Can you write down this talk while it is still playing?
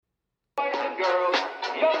girls,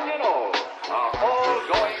 young and old, are all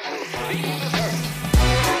going to leave this earth.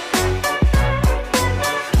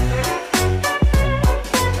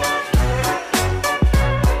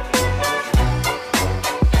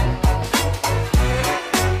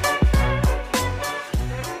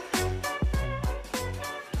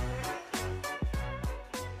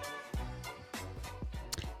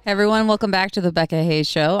 Hey everyone, welcome back to the Becca Hayes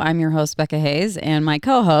Show. I'm your host, Becca Hayes, and my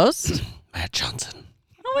co-host, Matt Johnson.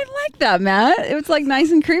 Oh, I like that, Matt. It was like nice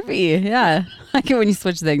and creepy. Yeah, I like it when you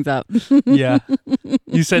switch things up. Yeah.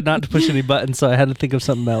 You said not to push any buttons, so I had to think of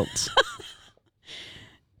something else.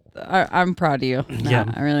 I'm proud of you. Matt.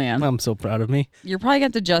 Yeah. I really am. I'm so proud of me. You're probably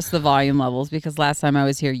going to adjust the volume levels because last time I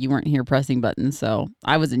was here, you weren't here pressing buttons, so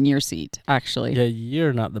I was in your seat, actually. Yeah,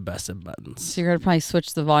 you're not the best at buttons. So you're going to probably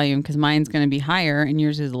switch the volume because mine's going to be higher and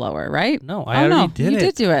yours is lower, right? No, I already did it. You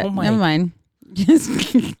did do it. Oh my. Never mind. I'm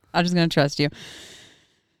just going to trust you.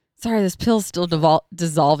 Sorry, this pill's still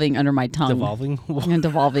dissolving under my tongue. Devolving? And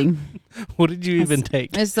devolving. What did you even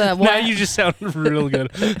take? It's now you just sounded real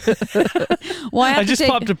good. Well, I just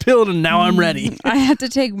popped a pill and now I'm ready. I have to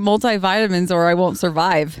take multivitamins or I won't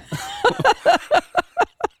survive.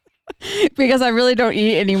 Because I really don't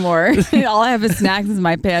eat anymore. All I have is snacks in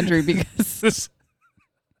my pantry because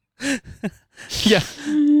yeah.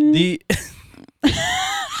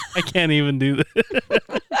 I can't even do this.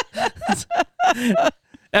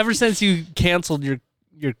 Ever since you canceled your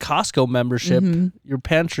Costco membership, your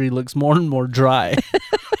pantry looks more and more dry.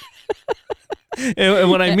 and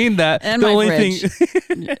when I mean that, and the my only fridge.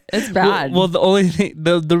 thing It's bad. Well, the only thing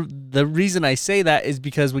the reason I say that is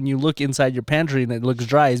because when you look inside your pantry and it looks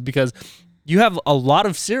dry is because you have a lot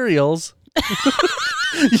of cereals.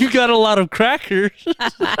 You got a lot of crackers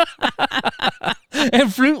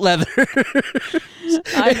and fruit leather.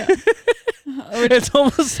 It's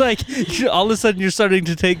almost like all of a sudden you're starting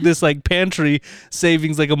to take this like pantry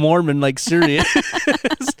savings like a Mormon, like serious.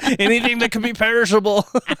 Anything that can be perishable.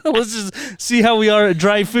 Let's just see how we are at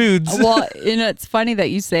dry foods. Well, it's funny that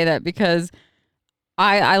you say that because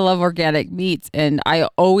I love organic meats, and I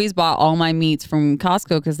always bought all my meats from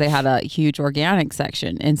Costco because they had a huge organic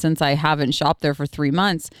section. And since I haven't shopped there for 3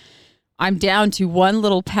 months, I'm down to one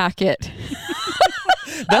little packet.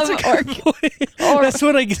 That's a good point.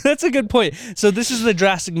 That's a good point. So this is the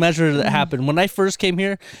drastic measure that happened. When I first came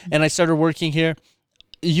here and I started working here,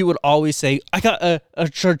 you would always say, I got a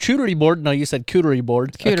charcuterie board. No, you said cooterie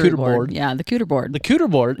board. Cooter board. Yeah, the cooter board. The cooter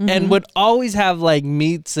board. And would always have like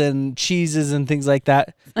meats and cheeses and things like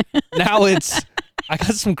that. Now it's, I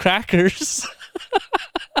got some crackers.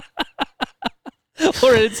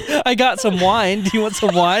 Or it's, I got some wine. Do you want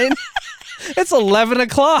some wine? It's 11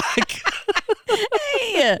 o'clock.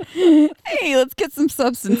 Hey, let's get some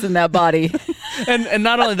substance in that body. And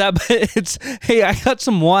not only that, but it's, hey, I got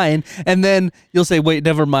some wine. And then you'll say, wait,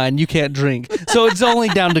 never mind. You can't drink. So it's only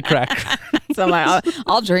down to crack. So I'm like,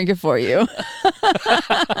 I'll drink it for you.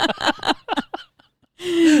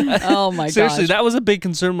 Oh my gosh. Seriously, that was a big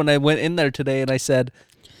concern when I went in there today and I said,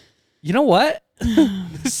 you know what?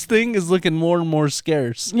 This thing is looking more and more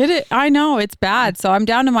scarce. I know, it's bad. So I'm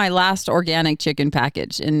down to my last organic chicken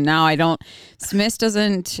package. And now I don't, Smith's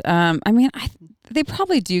doesn't, they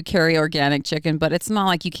probably do carry organic chicken, but it's not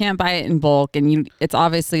like you can't buy it in bulk. And it's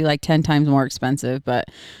obviously like 10 times more expensive, but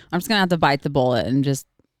I'm just going to have to bite the bullet and just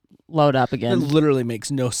load up It again. literally makes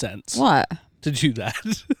no sense. What? To do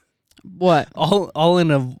that. What? All in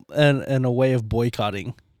a way of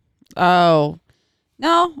boycotting. Oh,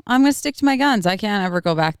 no, I'm going to stick to my guns. I can't ever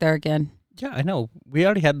go back there again. Yeah, I know. We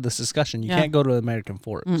already had this discussion. You can't go to American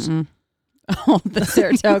Forks. Oh, the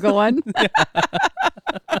Saratoga one?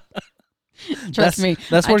 Trust me.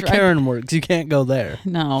 That's where Karen works. You can't go there.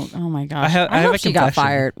 No. Oh my gosh. I have hope a she got confession.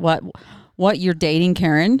 fired. What? You're dating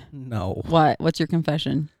Karen? No. What? What's your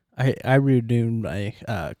confession? I renewed my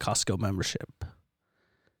Costco membership.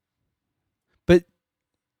 But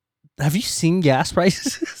have you seen gas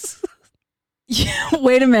prices?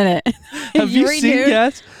 Wait a minute. Have you seen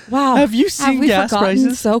gas? Wow. Have you seen gas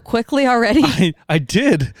prices? So quickly already? I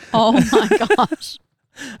did. Oh my gosh.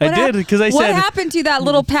 I did because I said. What happened to that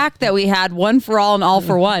little pack that we had? One for all and all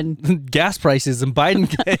for one. Gas prices, and Biden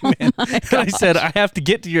came in. And I said, I have to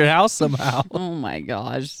get to your house somehow. Oh my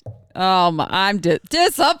gosh. I'm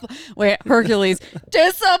Hercules.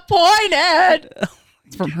 Disappointed.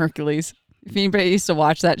 It's from Hercules. If anybody used to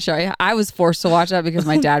watch that show, I was forced to watch that because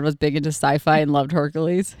my dad was big into sci-fi and loved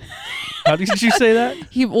Hercules. How did you say that?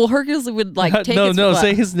 Hercules would like take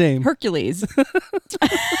say his name. Hercules.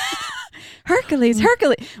 Hercules.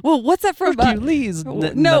 Well, what's that from? Hercules.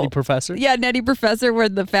 Nutty Professor. Yeah, Nutty Professor, where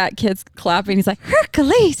the fat kid's clapping. He's like,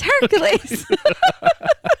 Hercules.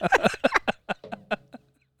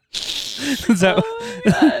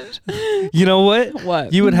 that? You know what?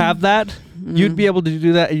 What? You would have that. You'd be able to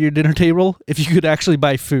do that at your dinner table if you could actually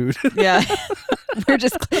buy food. Yeah. we're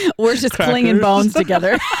just clinging Crackers. bones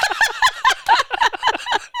together.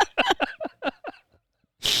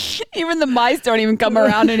 Even the mice don't even come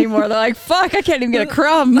around anymore. They're like, fuck, I can't even get a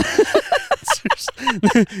crumb.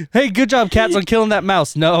 Hey, good job, cats, on killing that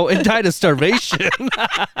mouse. No, it died of starvation.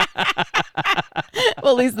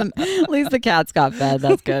 Well, at least the cats got fed.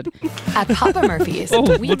 That's good. At Papa Murphy's,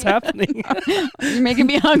 Oh, we what's happening? You're making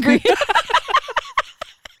me hungry.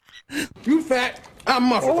 You fat, I'm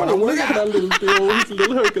muscle. Oh, look at that little Bill. He's a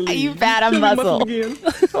little Hercules. You fat, I'm muscle. Again.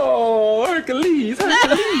 Oh, Hercules.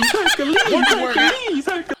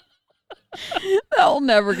 That'll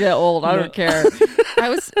never get old. I don't care. I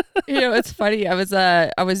was, it's funny. I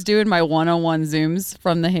was doing my 101 Zooms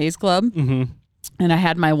from the Hayes Club, and I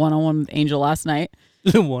had my 101 with Angel last night.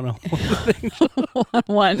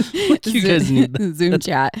 101 You guys need that. Zoom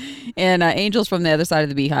chat, and Angel's from the other side of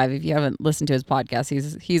the Beehive. If you haven't listened to his podcast,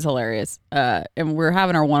 he's hilarious. And we're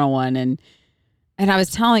having our 101, and I was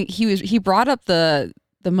telling he brought up the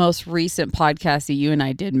most recent podcast that you and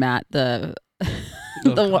I did, Matt. The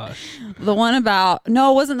one about,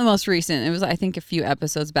 no, it wasn't the most recent. It was, I think, a few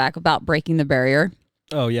episodes back, about breaking the barrier.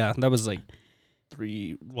 Oh, yeah. That was like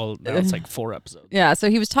 3. Well, now it's like 4 episodes. Yeah. So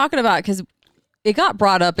he was talking about, because it got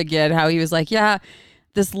brought up again, how he was like, yeah,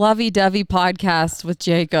 this lovey-dovey podcast with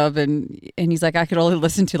Jacob. And he's like, I could only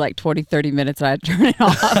listen to like 20, 30 minutes and I'd turn it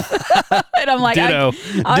off. And I'm like,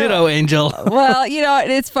 Ditto, Angel. Well,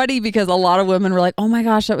 it's funny because a lot of women were like, oh my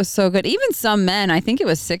gosh, that was so good. Even some men, I think it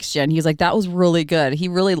was 6th-gen, he was like, that was really good. He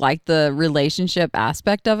really liked the relationship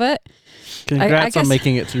aspect of it. Congrats on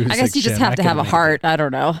making it through. I guess you just have to have a heart. I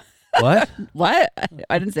don't know. What? What?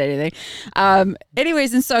 I didn't say anything.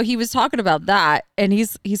 Anyways, and so he was talking about that, and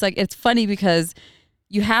he's like, it's funny because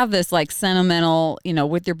you have this like sentimental,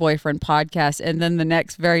 with your boyfriend podcast, and then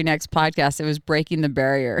the very next podcast, it was breaking the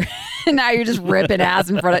barrier. And now you're just ripping ass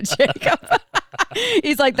in front of Jacob.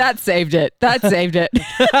 He's like, that saved it. That saved it.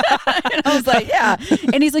 And I was like, yeah.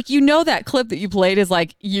 And he's like, that clip that you played is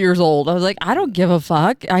like years old. I was like, I don't give a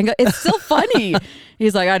fuck. I go, it's still funny.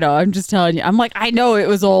 He's like, I know. I'm just telling you. I'm like, I know it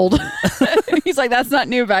was old. He's like, that's not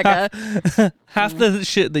new, Becca. Half the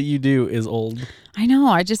shit that you do is old. I know.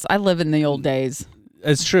 I live in the old days.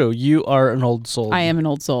 It's true. You are an old soul. I am an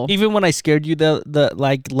old soul. Even when I scared you the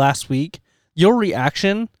like last week, your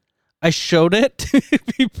reaction, I showed it to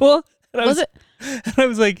people. And Was it? And I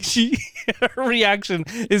was like, her reaction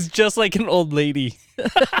is just like an old lady.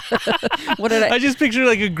 What did I just picture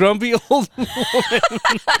like a grumpy old woman.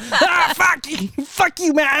 Fuck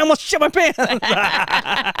you, man! I almost shit my pants.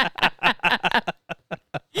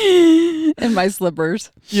 In my slippers.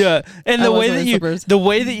 Yeah, and the way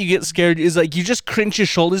that you get scared is like you just cringe your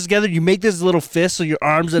shoulders together. You make this little fist so your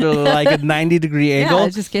arms at like a 90-degree angle. Yeah,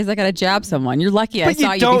 just in case I gotta jab someone. You're lucky I But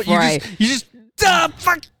saw you before you just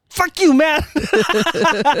fuck you, man.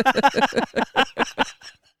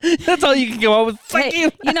 That's all you can come up with. Fuck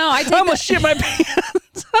you. I almost shit my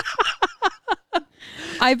pants.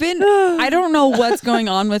 I don't know what's going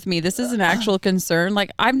on with me. This is an actual concern.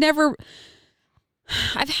 Like I've had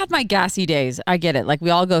my gassy days. I get it. Like we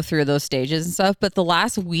all go through those stages and stuff, but the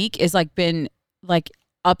last week is like been like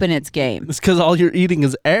up in its game. It's because all you're eating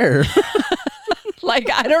is air.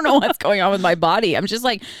 Like I don't know what's going on with my body. I'm just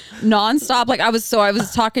like nonstop. Like I was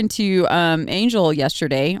talking to Angel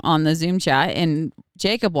yesterday on the Zoom chat, and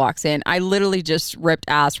Jacob walks in. I literally just ripped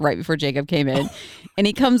ass right before Jacob came in. And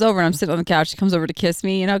he comes over and I'm sitting on the couch. He comes over to kiss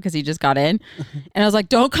me, because he just got in. And I was like,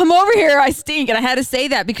 don't come over here. I stink. And I had to say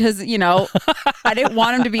that because, I didn't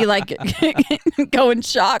want him to be like go in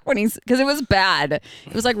shock because it was bad.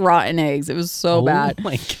 It was like rotten eggs. It was so bad. Oh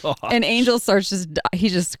my God. And Angel starts he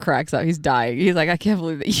just cracks up. He's dying. He's like, I can't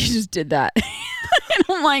believe that you just did that. And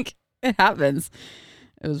I'm like, it happens.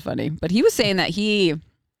 It was funny. But he was saying that the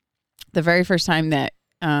very first time that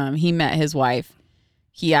he met his wife,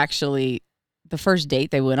 he actually, the first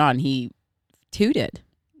date they went on, he tooted.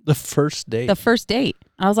 The first date? The first date.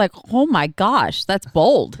 I was like, oh my gosh, that's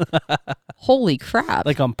bold. Holy crap.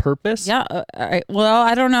 Like on purpose? Yeah. Well,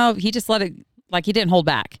 I don't know. He just let it, like he didn't hold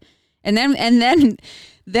back. And then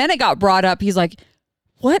it got brought up. He's like,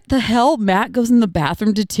 what the hell? Matt goes in the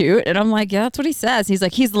bathroom to toot? And I'm like, yeah, that's what he says. He's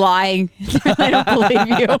like, he's lying. I don't believe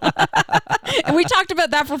you. And we talked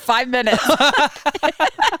about that for 5 minutes.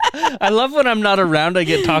 I love when I'm not around, I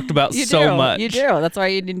get talked about much. You do. That's why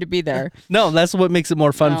you need to be there. No, that's what makes it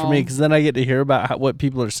more fun for me, No. because then I get to hear about what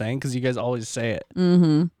people are saying, because you guys always say it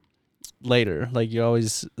later. Like you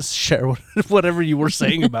always share whatever you were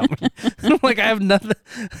saying about me. I'm like, I have nothing.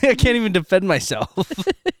 I can't even defend myself.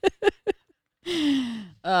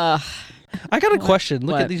 I got a question.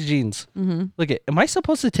 Look What? at these jeans. Mm-hmm. Look at. Am I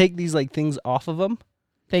supposed to take these like things off of them?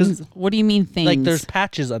 Things. What do you mean things? Like there's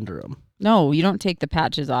patches under them. No, you don't take the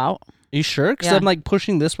patches out. Are you sure? Because Yeah. I'm like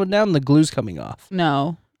pushing this one down and the glue's coming off.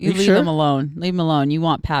 No, you You leave sure? them alone. Leave them alone. You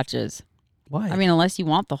want patches. Why? I mean, unless you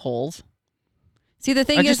want the holes. See, the I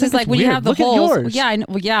thing just is think like it's when you weird. have the Look at holes. yours. Yeah, I know,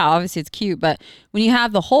 well, yeah. Obviously, it's cute, but when you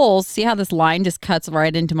have the holes, see how this line just cuts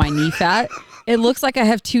right into my knee fat? It looks like I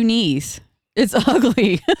have two knees. It's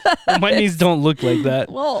ugly. My knees don't look like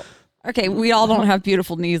that. Well, okay, we all don't have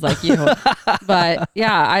beautiful knees like you, but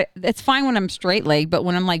yeah, it's fine when I'm straight leg, but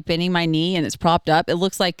when I'm like bending my knee and it's propped up, it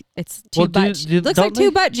looks like it's two Well, butt. Looks like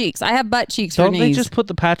two butt cheeks. I have butt cheeks for Don't knees. they just put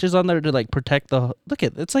the patches on there to like protect the? Look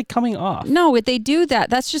at it's like coming off. No, they do that.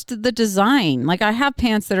 That's just the design. Like I have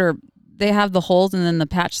pants that they have the holes and then the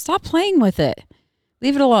patch. Stop playing with it.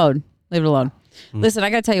 Leave it alone. Leave it alone. Listen, I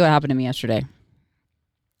got to tell you what happened to me yesterday.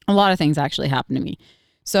 A lot of things actually happened to me.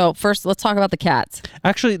 So first, let's talk about the cats.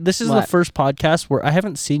 Actually, this is the What? first podcast where I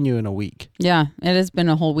haven't seen you in a week. Yeah, it has been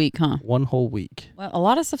a whole week, huh? One whole week. Well, a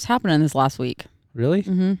lot of stuff's happened in this last week. Really?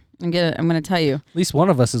 Mm-hmm. I'm gonna tell you. At least one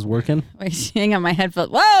of us is working. Wait, hang on, my headphones.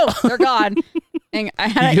 Whoa, they're gone. You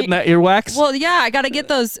getting that earwax? Well, yeah, I got to get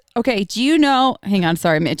those. Okay, do you know? Hang on,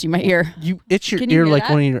 sorry, I'm itching my ear. You itch your Can you ear hear like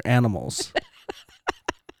that? one of your animals.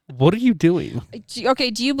 What are you doing?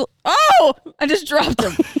 Okay, do you? Oh, I just dropped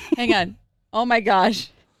them. Hang on. Oh my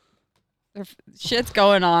gosh, shit's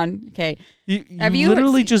going on. Okay. Have you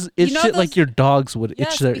literally just you itched know it like those- your dogs would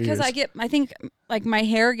Yes, itch their because ears. I think like my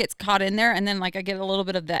hair gets caught in there, and then like I get a little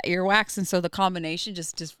bit of that earwax, and so the combination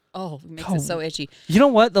just it makes it so itchy. You know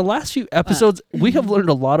what? The last few episodes, we have learned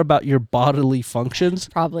a lot about your bodily functions.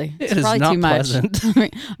 Probably. It It's is probably not too much. pleasant. I'm going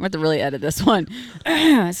to have to really edit this one.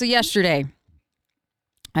 So yesterday,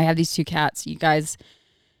 I have these two cats. You guys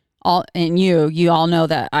all, and you all know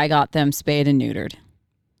that I got them spayed and neutered.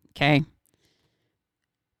 Okay.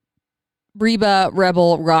 Reba,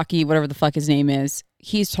 Rebel, Rocky, whatever the fuck his name is,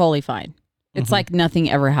 he's totally fine. It's like nothing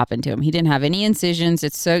ever happened to him. He didn't have any incisions.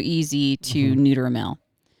 It's so easy to neuter a male.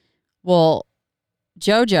 Well,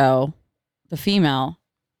 JoJo, the female,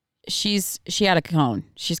 she had a cone.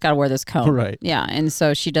 She's got to wear this cone. Right. Yeah. And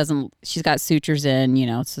so she's got sutures in,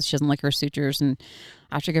 so she doesn't like her sutures, and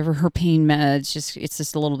I have to give her pain meds. It's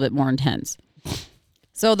just a little bit more intense.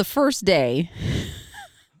 So the first day,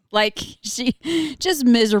 like she just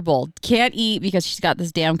miserable, can't eat because she's got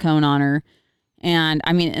this damn cone on her. And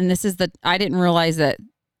I mean, and I didn't realize that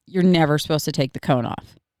you're never supposed to take the cone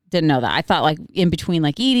off. Didn't know that. I thought like in between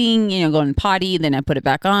like eating, going potty, then I put it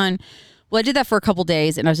back on. Well, I did that for a couple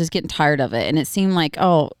days and I was just getting tired of it. And it seemed like,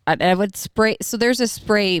 I would spray. So there's a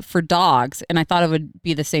spray for dogs, and I thought it would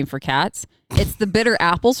be the same for cats. It's the bitter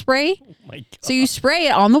apple spray. Oh my God. So you spray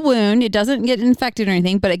it on the wound. It doesn't get infected or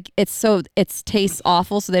anything, but it tastes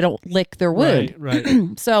awful, so they don't lick their wound. Right.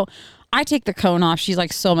 So I take the cone off. She's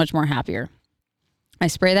like so much more happier. I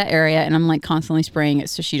spray that area, and I'm like constantly spraying it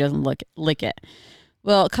so she doesn't lick it.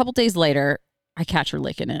 Well, a couple days later, I catch her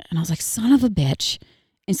licking it, and I was like, son of a bitch.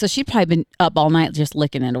 And so she'd probably been up all night just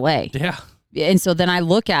licking it away. Yeah. And so then I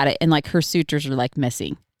look at it, and like her sutures are like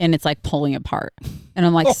missing, and it's like pulling apart. And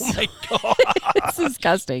I'm like, Oh my God. it's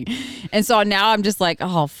disgusting. And so now I'm just like,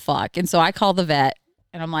 oh, fuck. And so I call the vet,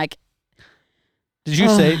 and I'm like, Did you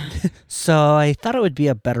say? So I thought it would be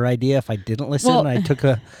a better idea if I didn't listen. Well- I took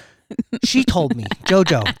a. She told me,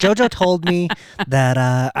 Jojo told me that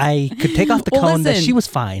I could take off the Well, cone. That listen. she was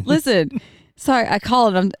fine. listen, sorry, I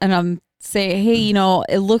call it, and I'm saying, hey,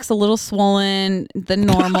 it looks a little swollen than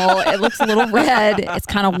normal. It looks a little red. It's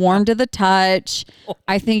kind of warm to the touch.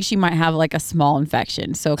 I think she might have like a small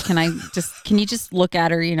infection. So can you just look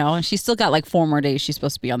at her, and she's still got like 4 more days she's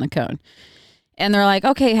supposed to be on the cone. And they're like,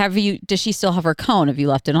 okay, does she still have her cone? Have you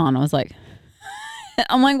left it on? I was like,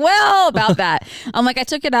 well, about that. I'm like, I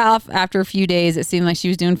took it off after a few days. It seemed like she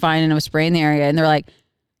was doing fine, and I was spraying the area. And they're like,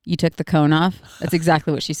 you took the cone off? That's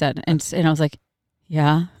exactly what she said. And I was like,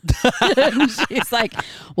 yeah. And she's like,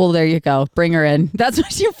 well, there you go. Bring her in. That's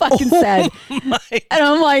what she fucking said. And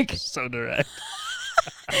I'm like, So direct.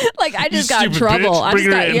 like I just You got in stupid trouble. bitch. Bring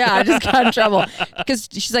her in. I just got in trouble because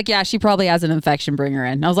she's like, yeah, she probably has an infection. Bring her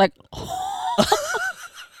in. And I was like,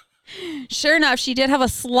 sure enough, she did have a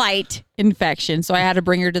slight infection, so I had to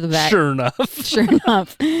bring her to the vet. Sure enough. Sure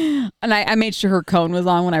enough. And I made sure her cone was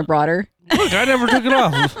on when I brought her. Look, I never took it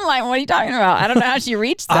off. I'm like, what are you talking about? I don't know how she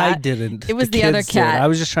reached that. I didn't. It was the other kids did. cat. I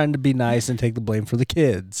was just trying to be nice and take the blame for the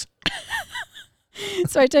kids.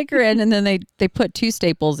 So I take her in, and then they put 2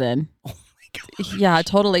 staples in. Oh my God. Yeah,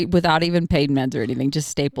 totally, without even pain meds or anything, just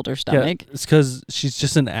stapled her Yeah, stomach. it's because she's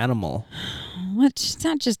just an animal. She's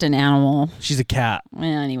not just an animal. She's a cat. Well,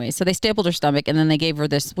 anyway, so they stapled her stomach, and then they gave her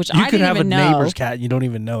this, which You I could didn't have even a know. neighbor's cat. You don't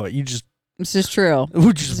even know it. You just, This is true.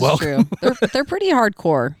 which This is is welcome. true. They're pretty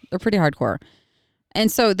hardcore. They're pretty hardcore.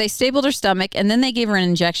 And so they stapled her stomach, and then they gave her an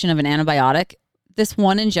injection of an antibiotic. This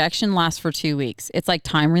one injection lasts for 2 weeks. It's like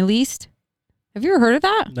time released. Have you ever heard of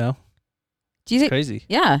that? No, Do you think? crazy.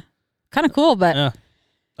 Yeah, kind of cool, but Yeah.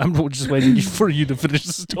 I'm just waiting for you to finish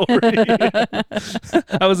the story.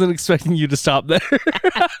 I wasn't expecting you to stop there.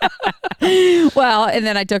 well, and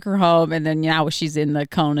then I took her home, and then now she's in the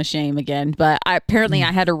cone of shame again. But apparently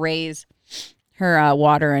I had to raise her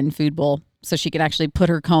water and food bowl so she could actually put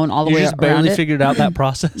her cone all the You way just around barely it. figured out that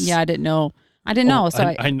process. Yeah, I didn't know. I didn't know. So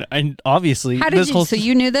I obviously. how did this you? whole So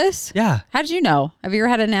you knew this? Yeah. How did you know? Have you ever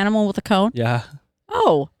had an animal with a cone? Yeah.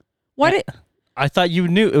 Oh, what? I thought you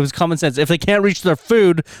knew. It was common sense. If they can't reach their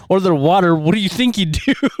food or their water, what do you think you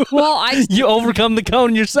do? Well, I. You overcome the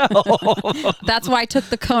cone yourself. That's why I took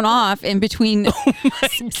the cone off in between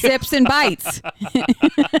sips and bites.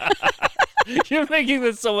 You're making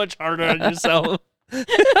this so much harder on yourself.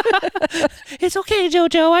 It's okay,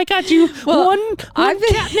 JoJo. I got you. Well, one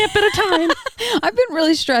catnip at a time. I've been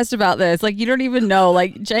really stressed about this. Like, you don't even know.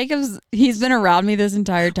 Like, he's been around me this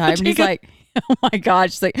entire time. And he's Jacob- like, oh my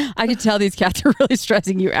God. She's like, I can tell these cats are really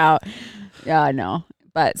stressing you out. Yeah, I know.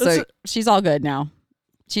 But so she's all good now.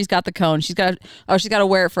 She's got the cone. She's got to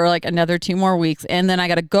wear it for like another 2 more weeks. And then I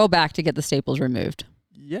got to go back to get the staples removed.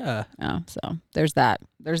 Yeah. Oh, so there's that.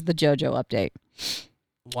 There's the JoJo update.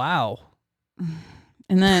 Wow.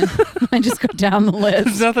 And then I just go down the list.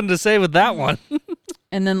 There's nothing to say with that one.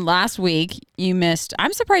 And then last week you missed.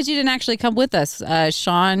 I'm surprised you didn't actually come with us.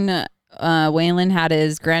 Sean Whalen had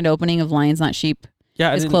his grand opening of Lions Not Sheep.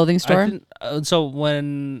 Yeah, His clothing store? So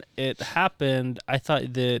when it happened, I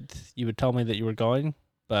thought that you would tell me that you were going,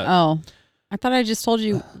 but Oh, I thought I just told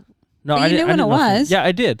you, no, but I you didn't. knew when I it didn't know if you- was. Yeah,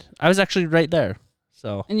 I did. I was actually right there.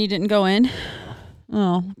 So and you didn't go in.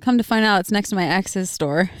 Oh, come to find out, it's next to my ex's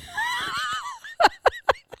store.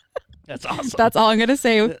 that's awesome. That's all I'm gonna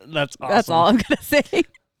say. That's awesome. That's all I'm gonna say.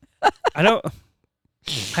 I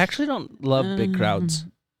actually don't love big crowds.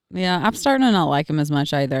 Yeah, I'm starting to not like him as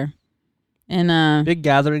much either. And Big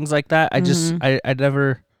gatherings like that, I just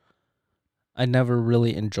Mm-hmm. I never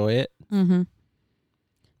really enjoy it. mm-hmm.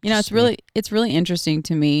 You know, Just it's really interesting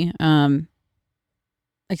to me.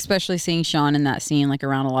 Especially seeing Sean in that scene, like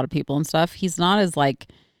around a lot of people and stuff. He's not as like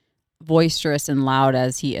boisterous and loud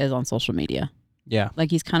as he is on social media. Yeah.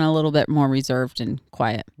 Like he's kind of a little bit more reserved and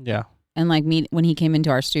quiet. Yeah. And like me, when he came into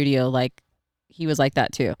our studio, like he was like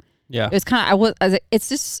that too. Yeah. It was kind of, it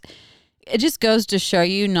just goes to show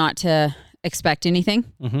you not to expect anything.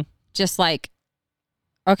 Mm-hmm. Just like,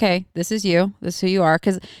 okay, this is you. This is who you are.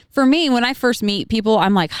 Because for me, when I first meet people,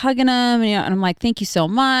 I'm like hugging them, and I'm like, thank you so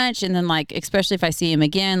much. And then like, especially if I see him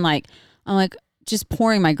again, like I'm like just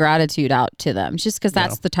pouring my gratitude out to them, just because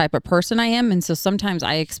that's the type of person I am. And so sometimes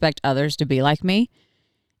I expect others to be like me,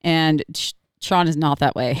 and Sean is not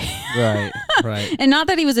that way. Right. Right. And not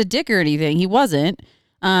that he was a dick or anything. He wasn't.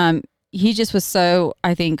 He just was so,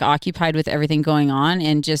 I think, occupied with everything going on,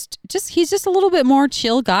 and just he's just a little bit more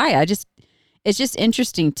chill guy. It's just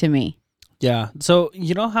interesting to me. Yeah. So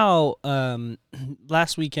you know how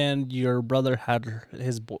last weekend your brother had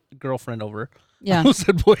his girlfriend over. I Yeah. almost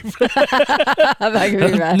said boyfriend. That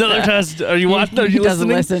could be bad. Another test. Are you watching? Are He you doesn't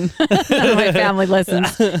listening? listen. My family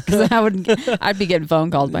listens because I'd be getting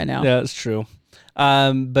phone calls by now. Yeah, it's true.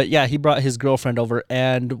 But yeah, he brought his girlfriend over,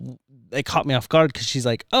 and it caught me off guard because she's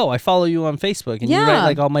like, "Oh, I follow you on Facebook, and you write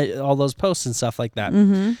like all those posts and stuff like that."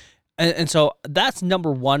 Mm-hmm. And so that's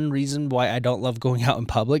number one reason why I don't love going out in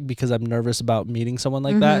public, because I'm nervous about meeting someone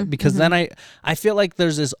like that. Because then I feel like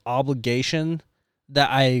there's this obligation that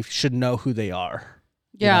I should know who they are.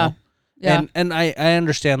 you Yeah. know? Yeah. And I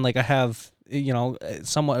understand, like, I have,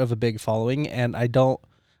 somewhat of a big following, and I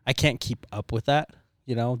can't keep up with that.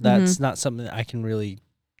 That's not something that I can really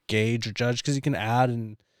gauge or judge, because you can add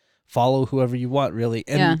and follow whoever you want, really.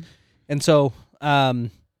 And so,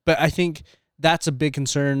 but I think that's a big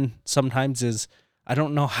concern sometimes, is I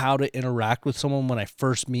don't know how to interact with someone when I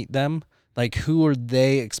first meet them. Like, who are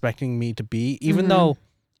they expecting me to be? Even though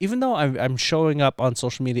I'm showing up on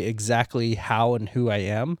social media exactly how and who I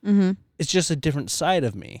am, it's just a different side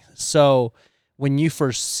of me. So when you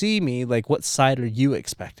first see me, like, what side are you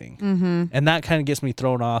expecting? And that kind of gets me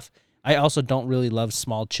thrown off. I also don't really love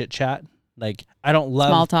small chit chat. Like, I don't love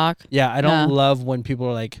Small talk. Yeah, I don't love when people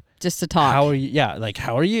are like, Just to talk. how are you? Yeah, like,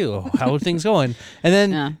 how are you? How are things going? And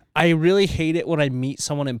then I really hate it when I meet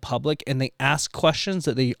someone in public and they ask questions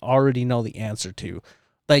that they already know the answer to.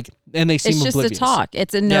 Like, and they seem It's just oblivious. a talk.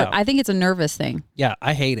 It's a Yeah. I think it's a nervous thing. Yeah,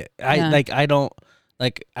 I hate it. I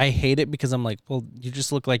hate it because I'm like, well, you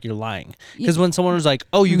just look like you're lying. Because when someone was like,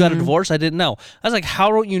 oh, you got a divorce, I didn't know. I was like, how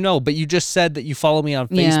don't you know? But you just said that you follow me on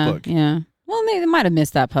Facebook. Yeah. Well, they might have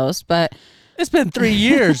missed that post, but It's been 3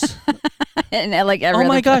 years. and like every Oh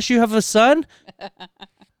my other gosh, you have a son?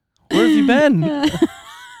 Where have you been?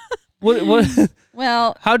 What?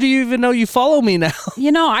 well, How do you even know you follow me now?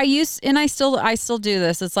 I still do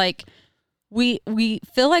this. It's like we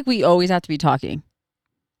feel like we always have to be talking,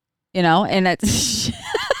 and it's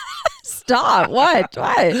stop. What?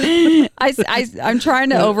 I'm trying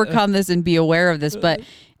to overcome this and be aware of this, but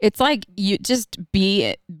it's like you just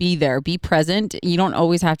be there, be present. You don't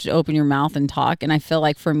always have to open your mouth and talk. And I feel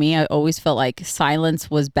like for me, I always felt like silence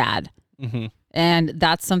was bad. Mm-hmm. And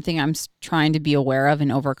that's something I'm trying to be aware of and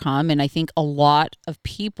overcome. And I think a lot of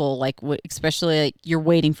people, like especially like you're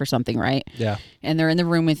waiting for something, right? Yeah. And they're in the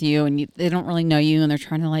room with you and they don't really know you and they're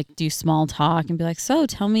trying to like do small talk and be like, so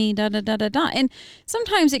tell me da da da da da. And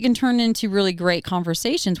sometimes it can turn into really great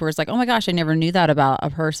conversations where it's like, oh my gosh, I never knew that about a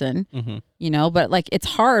person, but like it's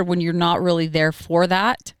hard when you're not really there for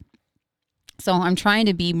that. So I'm trying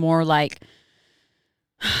to be more like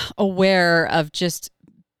aware of just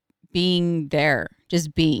being there,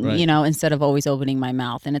 just being, right. Instead of always opening my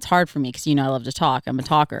mouth. And it's hard for me because, I love to talk. I'm a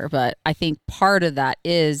talker. But I think part of that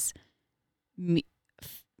is me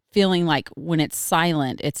feeling like when it's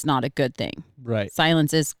silent, it's not a good thing. Right.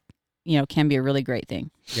 Silence is, can be a really great thing.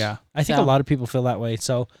 Yeah. I think a lot of people feel that way.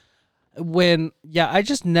 So I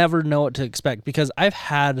just never know what to expect because I've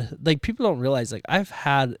had, like, people don't realize, like, I've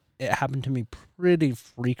had it happen to me pretty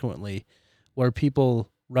frequently where people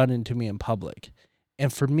run into me in public.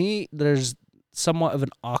 And for me, there's somewhat of an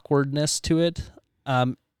awkwardness to it.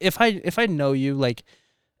 If I know you, like,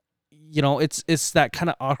 it's that kind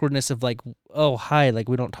of awkwardness of like, oh, hi, like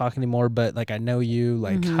we don't talk anymore, but like I know you,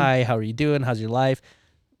 like, hi, how are you doing? How's your life?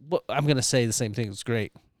 Well, I'm gonna say the same thing. It's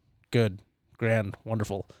great, good, grand,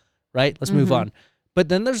 wonderful, right? Let's move on. But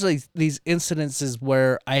then there's like these incidences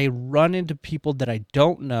where I run into people that I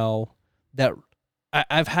don't know. That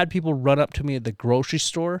I've had people run up to me at the grocery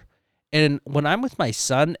store. And when I'm with my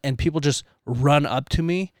son and people just run up to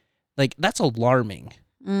me, like, that's alarming.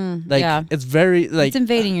 It's very, like... It's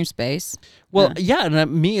invading your space. Well, yeah,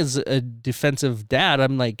 and me as a defensive dad,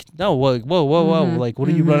 I'm like, no, whoa. Like, what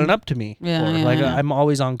are you running up to me for? I'm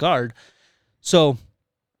always on guard. So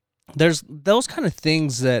there's those kind of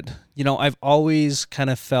things that, I've always kind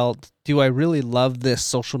of felt, do I really love this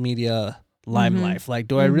social media limelight? Like,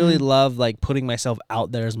 do I really love, like, putting myself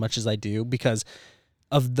out there as much as I do? Because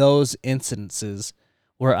of those incidences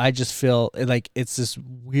where I just feel like it's this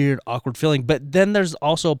weird, awkward feeling. But then there's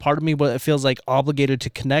also a part of me where it feels like obligated to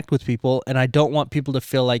connect with people, and I don't want people to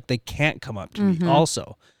feel like they can't come up to me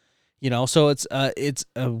also. So it's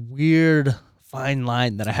a weird fine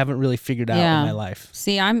line that I haven't really figured out in my life.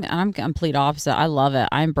 See, I'm complete opposite. I love it.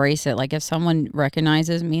 I embrace it. Like if someone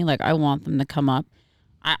recognizes me, like I want them to come up.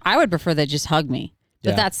 I would prefer they just hug me.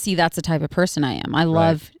 But that's the type of person I am. I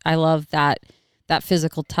love that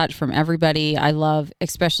physical touch from everybody. I love,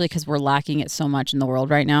 especially because we're lacking it so much in the world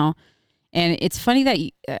right now. And it's funny that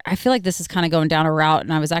I feel like this is kind of going down a route.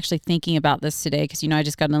 And I was actually thinking about this today because, I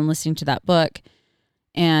just got done listening to that book.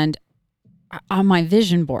 And on my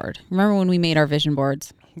vision board, remember when we made our vision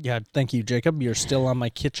boards? Yeah, thank you, Jacob. You're still on my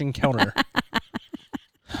kitchen counter.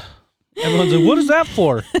 Everyone's like, what is that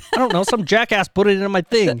for? I don't know. Some jackass put it in my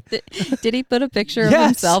thing. Did he put a picture of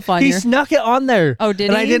himself on he snuck it on there. Oh,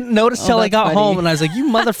 did and he? I didn't notice till I got home, and I was like,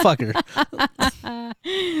 you motherfucker.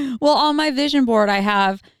 Well, on my vision board, I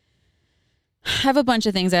have a bunch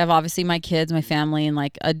of things. I have obviously my kids, my family, and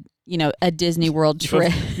like a Disney World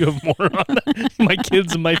trip. You have more on that? My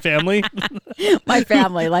kids and my family? My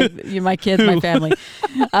family, like my kids, my family.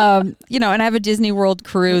 And I have a Disney World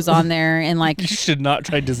cruise on there, and like you should not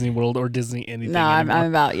try Disney World or Disney anything. No, I'm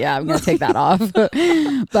about I'm gonna take that off. But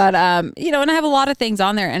and I have a lot of things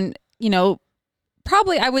on there, and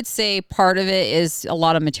probably I would say part of it is a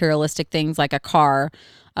lot of materialistic things like a car,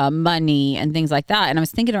 money, and things like that. And I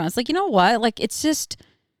was thinking about, it's like, you know what? Like it's just,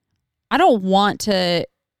 I don't want to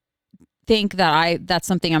think that that's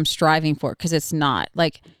something I'm striving for, because it's not.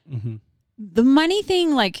 Like the money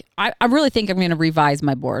thing, like I really think I'm going to revise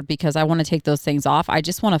my board because I want to take those things off. I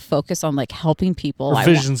just want to focus on like helping people. Our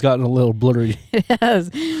vision's gotten a little blurry. It has.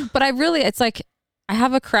 But it's like I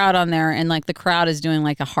have a crowd on there, and like the crowd is doing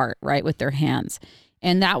like a heart, right, with their hands.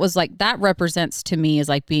 And that was like, that represents to me as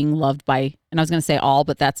like being loved by, and I was going to say all,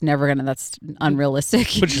 but that's unrealistic.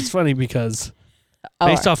 Which is funny because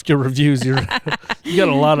based off your reviews, you got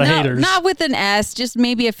a lot of haters. Not with an S, just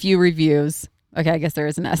maybe a few reviews. Okay, I guess there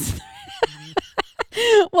is an S.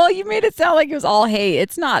 Well, you made it sound like it was all hate.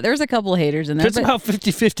 It's not. There's a couple of haters in there. It's about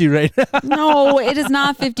 50-50 right now. No, it is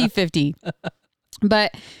not 50-50.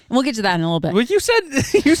 But we'll get to that in a little bit. Well, you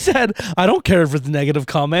said I don't care for the negative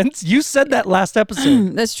comments. You said that last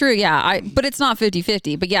episode. That's true. Yeah. But it's not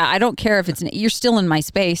 50-50. But yeah, I don't care if it's, you're still in my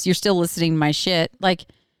space. You're still listening to my shit. Like,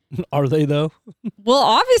 Are they though? well,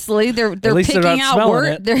 obviously they're least they're picking not out smelling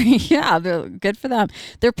words. it. They're good for them.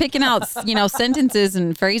 They're picking out, sentences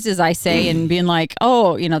and phrases I say and being like,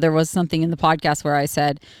 oh, there was something in the podcast where I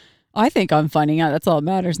said, I think I'm funny. That's all that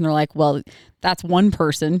matters. And they're like, well, that's one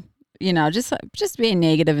person. Just being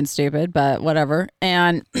negative and stupid, but whatever.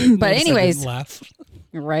 And but anyways, laugh.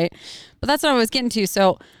 right? But that's what I was getting to.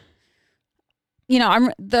 So,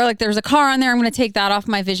 they're like, there's a car on there. I'm going to take that off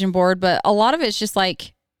my vision board. But a lot of it's just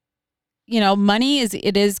like, money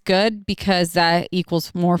is good because that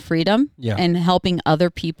equals more freedom and helping other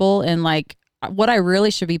people. And like, what I really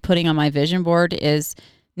should be putting on my vision board is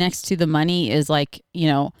next to the money is like,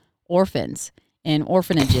 orphans and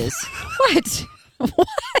orphanages. What?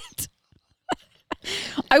 What?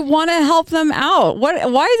 I want to help them out. Why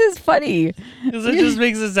is this funny? Because it just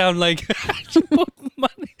makes it sound like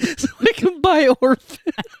money so I can buy orphans.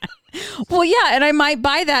 Well, yeah, and I might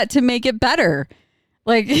buy that to make it better.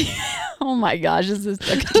 Like, oh my gosh, this is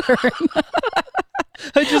took a turn.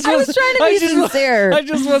 I was trying to be sincere. I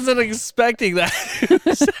just wasn't expecting that.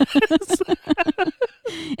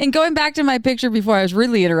 And going back to my picture before, I was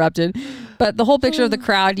really interrupted. But the whole picture of the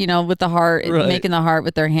crowd, with the heart, making the heart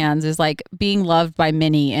with their hands is like being loved by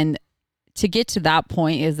many. And to get to that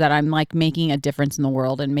point is that I'm like making a difference in the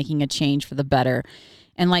world and making a change for the better.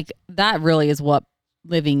 And like that really is what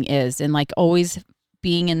living is. And like always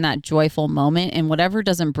being in that joyful moment, and whatever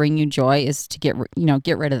doesn't bring you joy is to get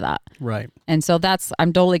rid of that. Right. And so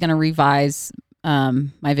I'm totally going to revise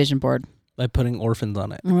my vision board. By putting orphans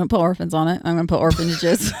on it. I'm going to put orphans on it. I'm going to put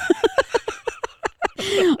orphanages.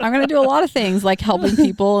 I'm going to do a lot of things like helping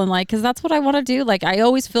people and like, cause that's what I want to do. Like I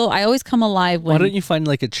always come alive when. Why don't you find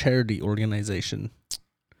like a charity organization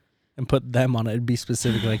and put them on it and be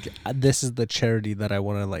specific? Like this is the charity that I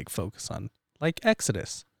want to like focus on, like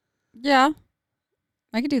Exodus. Yeah,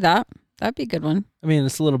 I could do that. That'd be a good one. I mean,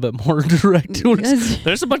 it's a little bit more direct.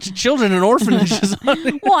 There's a bunch of children in orphanages on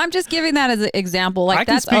it. Well, I'm just giving that as an example. Like I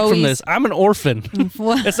can speak from this. I'm an orphan.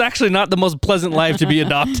 It's actually not the most pleasant life to be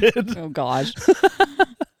adopted. Oh gosh.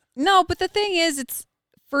 No, but the thing is, it's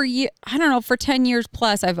for I don't know, for 10 years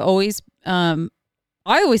plus, I've always, I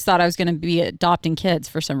always thought I was going to be adopting kids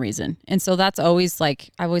for some reason. And so that's always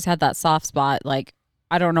like, I've always had that soft spot. Like,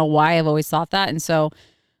 I don't know why I've always thought that. And so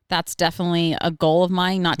that's definitely a goal of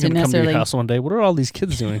mine, not to necessarily. Come to your house one day. What are all these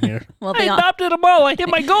kids doing here? Well, I adopted them all. I hit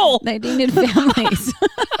my goal. They needed families.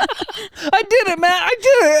 I did it, man. I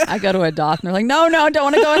did it. I go to adopt, and they're like, no, don't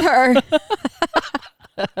want to go with her.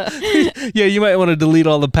 Yeah, you might want to delete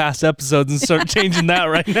all the past episodes and start changing that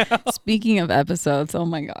right now. Speaking of episodes, oh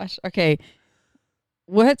my gosh. Okay.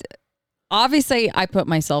 Obviously, I put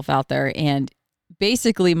myself out there, and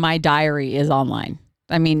basically my diary is online.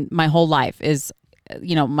 I mean, my whole life is,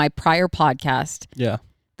 my prior podcast,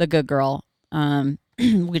 The Good Girl,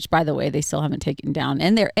 which by the way, they still haven't taken down,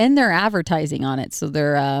 and they're advertising on it. So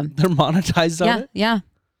they're monetized on it. Yeah.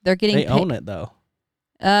 They're getting They own it though.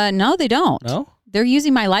 No, they don't. No? They're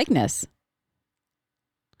using my likeness.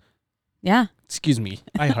 Yeah. Excuse me,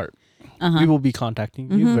 iHeart. We will be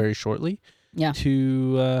contacting you very shortly. Yeah.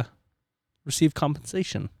 To receive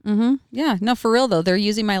compensation. Mm-hmm. Yeah. No, for real though, they're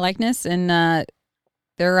using my likeness and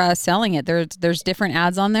they're selling it. There's different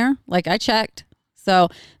ads on there. Like I checked. So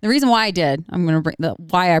the reason why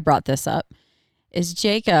why I brought this up is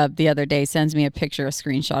Jacob the other day sends me a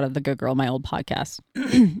screenshot of The Good Girl, my old podcast.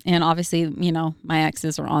 And obviously, my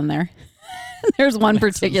exes are on there. There's one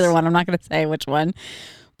particular one. I'm not going to say which one,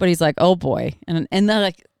 but he's like, oh boy. And they're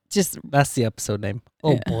like, that's the episode name.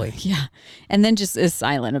 Oh boy. Yeah. And then just is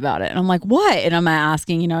silent about it. And I'm like, what? And I'm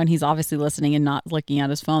asking, and he's obviously listening and not looking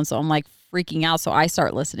at his phone. So I'm like freaking out. So I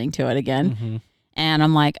start listening to it again. Mm-hmm. And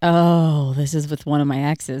I'm like, oh, this is with one of my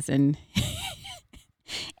exes. And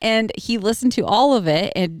and he listened to all of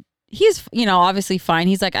it, and he's, obviously fine.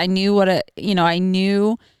 He's like, I knew what I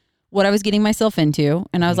was getting myself into.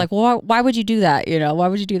 And I was like, well, why would you do that? Why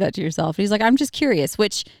would you do that to yourself? And he's like, I'm just curious,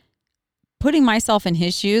 which putting myself in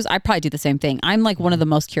his shoes, I probably do the same thing. I'm like one of the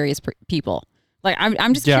most curious people. Like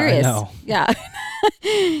I'm just curious. I know. Yeah.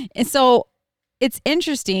 And so it's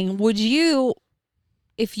interesting. Would you,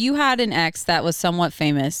 if you had an ex that was somewhat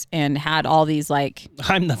famous and had all these like,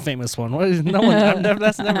 I'm the famous one.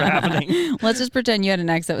 That's never happening. Let's just pretend you had an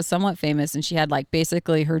ex that was somewhat famous and she had like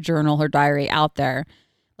basically her journal, her diary out there.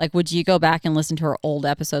 Like, would you go back and listen to her old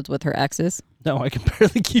episodes with her exes? No, I can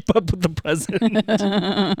barely keep up with the president.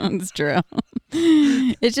 It's true.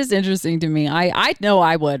 It's just interesting to me. I know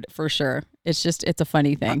I would for sure. It's a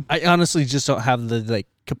funny thing. I honestly just don't have the like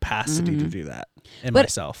capacity to do that in But-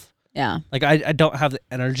 myself. Yeah. Like I don't have the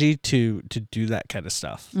energy to do that kind of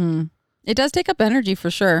stuff. It does take up energy for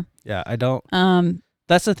sure. Yeah, I don't. Um,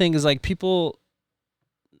 That's the thing is like people,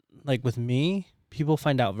 like with me, people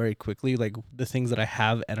find out very quickly like the things that I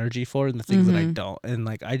have energy for and the things that I don't. And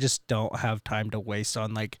like I just don't have time to waste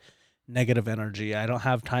on like negative energy. I don't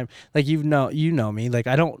have time. Like you know me. Like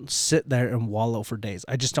I don't sit there and wallow for days.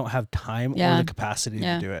 I just don't have time or the capacity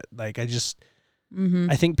to do it. Like I just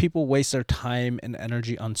I think people waste their time and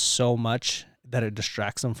energy on so much that it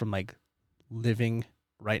distracts them from like living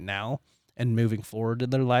right now and moving forward in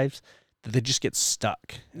their lives, that they just get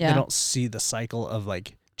stuck. Yeah. They don't see the cycle of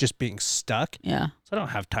like just being stuck. yeah. So I don't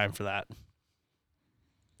have time for that.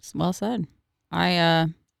 Well said. I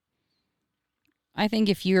think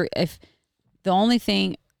if the only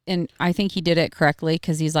thing, and I think he did it correctly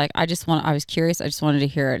because he's like, I was curious. I just wanted to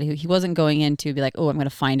hear it. He wasn't going in to be like, oh, I'm going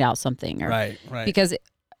to find out something. Or, Right. Because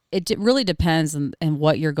it really depends on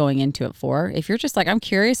what you're going into it for. If you're just like, I'm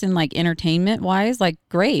curious and like entertainment wise, like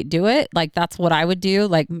great, do it. Like that's what I would do.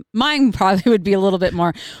 Like mine probably would be a little bit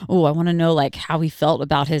more, oh, I want to know like how he felt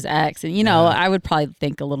about his ex. And I would probably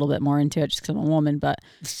think a little bit more into it just because I'm a woman. But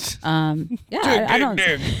yeah, I don't.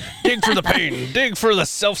 Dig for the pain. Dig for the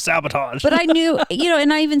self-sabotage. But I knew,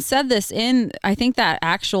 and I even said this in, I think that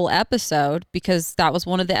actual episode, because that was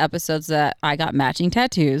one of the episodes that I got matching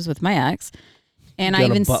tattoos with my ex. And you I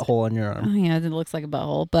got even a butthole on your Oh, arm. yeah, it looks like a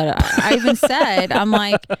butthole. But I even said, I'm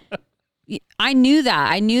like, I knew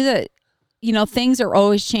that, things are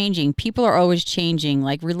always changing. People are always changing.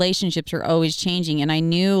 Like relationships are always changing. And I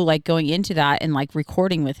knew like going into that and like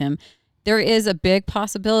recording with him, there is a big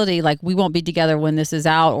possibility like we won't be together when this is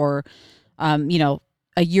out or, a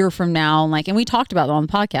year from now. And we talked about it on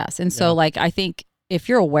the podcast. And so like, I think if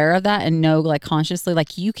you're aware of that and know like consciously,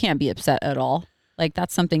 like you can't be upset at all. Like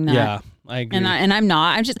that's something that. Yeah, I agree. And I'm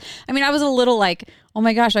not. I was a little like, oh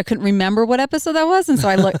my gosh, I couldn't remember what episode that was, and so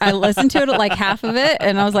I listened to it like half of it,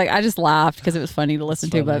 and I was like, I just laughed because it was funny to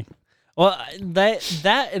listen to. But well,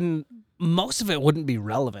 that and most of it wouldn't be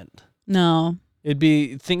relevant. no, It'd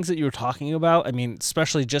be things that you were talking about. I mean,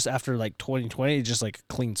 especially just after like 2020, just like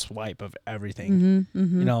a clean swipe of everything.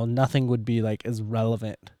 Nothing would be like as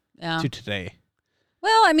relevant yeah. to today.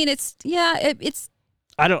 Well, I mean, it's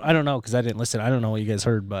I don't know because I didn't listen. I don't know what you guys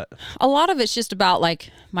heard, but a lot of it's just about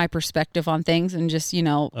like my perspective on things and just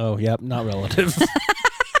oh yep, not relative.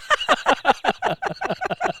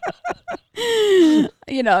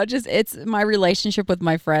 just it's my relationship with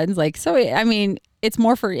my friends. Like, so I mean, it's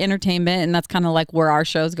more for entertainment, and that's kind of like where our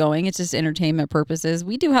show's going. It's just entertainment purposes.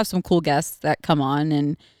 We do have some cool guests that come on,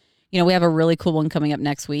 and we have a really cool one coming up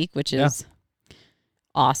next week, which is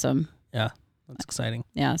awesome. Yeah, that's exciting.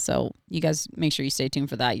 Yeah, so you guys make sure you stay tuned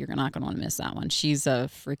for that. You're not going to want to miss that one. She's a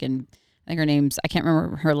freaking, I think I can't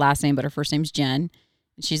remember her last name, but her first name's Jen.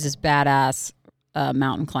 And she's this badass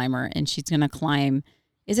mountain climber, and she's going to climb,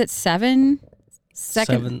 is it seven?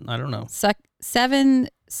 I don't know. 7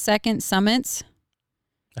 second summits?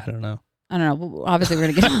 I don't know. I don't know. Well, obviously, we're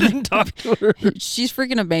going to get I didn't talk to her. She's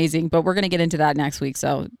freaking amazing, but we're going to get into that next week,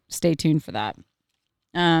 so stay tuned for that.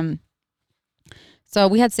 So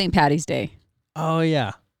we had St. Patty's Day. Oh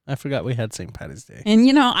yeah, I forgot we had St. Patty's Day.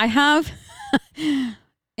 And I have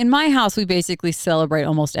in my house we basically celebrate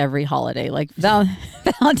almost every holiday, like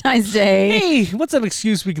Valentine's Day. Hey, what's an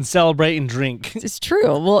excuse we can celebrate and drink? It's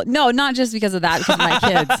true. Well, no, not just because of that, because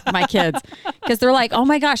my kids, because they're like, oh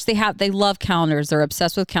my gosh, they love calendars. They're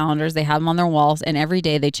obsessed with calendars. They have them on their walls, and every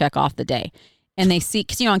day they check off the day. And they see,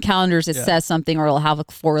 because on calendars it says something, or it'll have a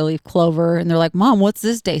 4-leaf clover, and they're like, Mom, what's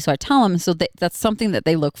this day? So I tell them, so that's something that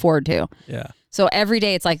they look forward to. Yeah. So every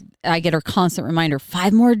day it's like I get a constant reminder,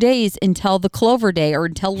 5 more days until the Clover Day or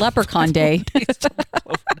until Leprechaun Day.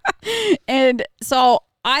 And so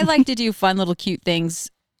I like to do fun little cute things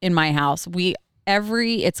in my house.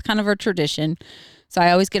 It's kind of a tradition. So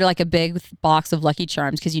I always get like a big box of Lucky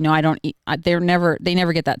Charms because I don't eat, they never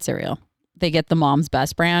get that cereal. They get the Mom's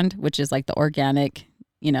Best brand, which is like the organic,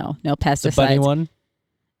 no pesticides. The bunny one?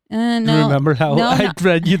 No. Remember how I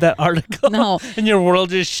read you that article? No. And your world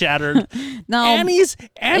just shattered. No. Annie's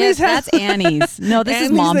that's Annie's. No, this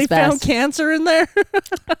is Mom's they Best. found cancer in there?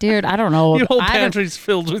 Dude, I don't know. Your whole pantry's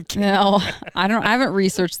filled with cancer. No, I haven't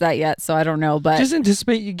researched that yet, so I don't know. But just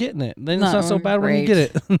anticipate you getting it. Then it's not so bad when you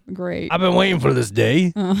great. get it. Great. I've been waiting for this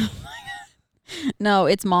day. No,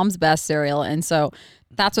 it's Mom's Best cereal, and so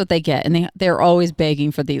that's what they get, and they're always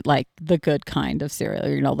begging for the good kind of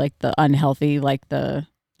cereal, like the unhealthy, like the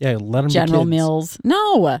Yeah, let them General Mills.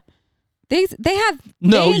 No, they have.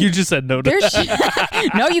 No, you just said no to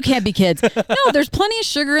that. No, you can't be kids. No, there's plenty of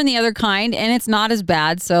sugar in the other kind, and it's not as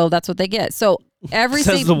bad, so that's what they get. So every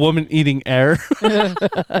Says the woman eating air.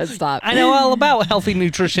 Stop. I know all about healthy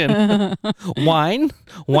nutrition. Wine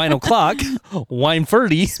o'clock, wine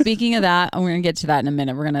 30. Speaking of that, we're going to get to that in a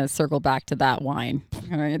minute. We're going to circle back to that wine.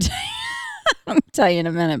 I'm going to tell you in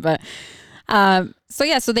a minute. But so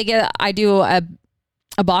I do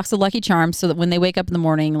a box of Lucky Charms so that when they wake up in the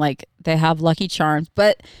morning, like they have Lucky Charms.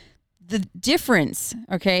 But the difference,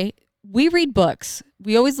 okay, we read books.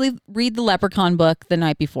 We always read the Leprechaun book the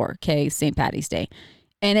night before, okay, St. Patty's Day.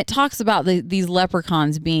 And it talks about these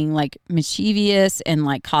leprechauns being like mischievous and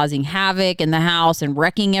like causing havoc in the house and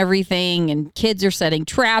wrecking everything. And kids are setting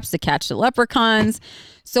traps to catch the leprechauns.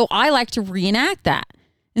 So I like to reenact that.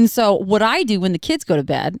 And so what I do when the kids go to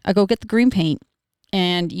bed, I go get the green paint.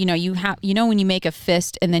 And, when you make a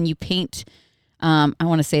fist and then you paint, I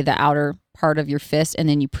want to say the outer part of your fist, and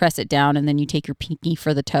then you press it down and then you take your pinky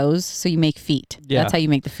for the toes. So you make feet. Yeah. That's how you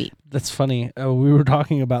make the feet. That's funny. We were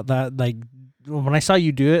talking about that, like, when I saw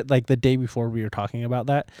you do it, like the day before we were talking about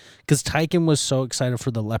that, because Tyken was so excited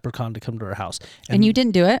for the leprechaun to come to our house. And you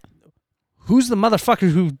didn't do it? Who's the motherfucker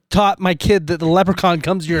who taught my kid that the leprechaun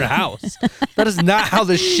comes to your house? That is not how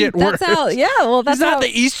this shit works. That's He's not the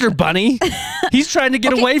Easter bunny. He's trying to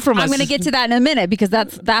get away from us. I'm going to get to that in a minute because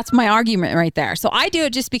that's my argument right there. So I do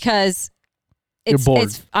it just because you're bored.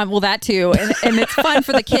 That too, and it's fun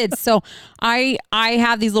for the kids. So I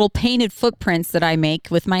have these little painted footprints that I make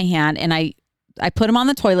with my hand, and I put them on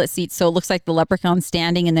the toilet seat so it looks like the leprechaun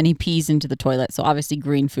standing, and then he pees into the toilet. So obviously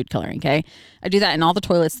green food coloring, okay? I do that in all the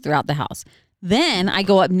toilets throughout the house. Then I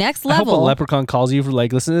go up next level. I hope a leprechaun calls you for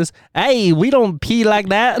like, listen to this. Hey, we don't pee like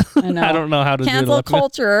that. I know. I don't know how to Cancel do a leprechaun.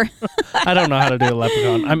 culture. I don't know how to do a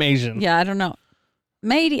leprechaun. I'm Asian. Yeah, I don't know.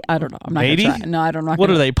 Matey, I don't know. I'm not Matey? gonna try. No, I don't know. What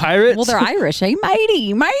are they, pirates? Well, they're Irish. Hey,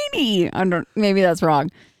 matey. Maybe that's wrong.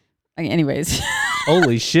 Anyways.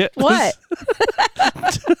 Holy shit. What?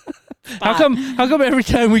 How come every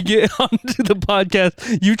time we get onto the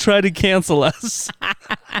podcast, you try to cancel us?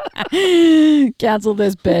 Cancel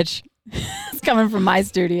this bitch. It's coming from my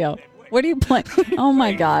studio. What are you playing? Oh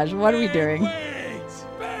my gosh. What are we doing?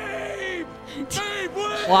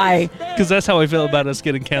 Why? Because that's how I feel about us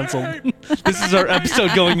getting canceled. This is our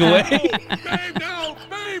episode going away. Babe, no!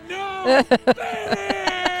 Babe, no!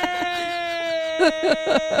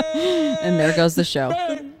 And there goes the show.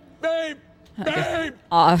 Babe!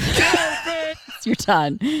 Off. You're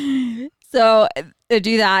done. So I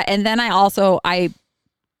do that, and then I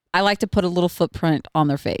like to put a little footprint on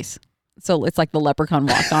their face, so it's like the leprechaun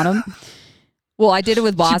walked on them. Well, I did it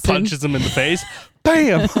with Boston. She punches him in the face.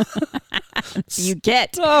 Bam! You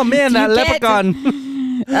get. Oh man, that leprechaun.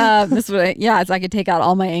 This way, it's I could take out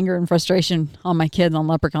all my anger and frustration on my kids on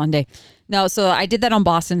Leprechaun Day. No, so I did that on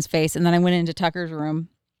Boston's face, and then I went into Tucker's room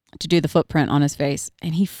to do the footprint on his face,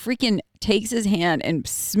 and he freaking takes his hand and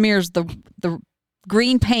smears the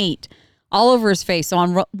green paint all over his face. So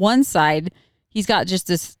on one side, he's got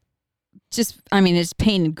it's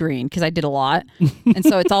painted green because I did a lot, and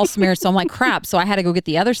so it's all smeared. So I'm like, crap. So I had to go get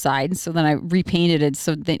the other side. So then I repainted it.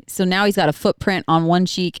 So now he's got a footprint on one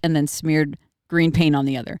cheek and then smeared green paint on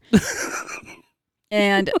the other.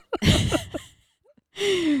 And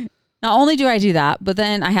not only do I do that, but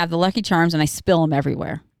then I have the Lucky Charms and I spill them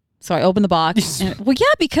everywhere. So I open the box.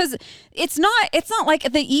 Because it's not like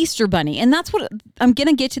the Easter bunny. And that's what I'm going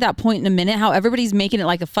to get to that point in a minute, how everybody's making it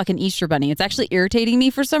like a fucking Easter bunny. It's actually irritating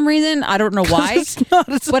me for some reason. I don't know why,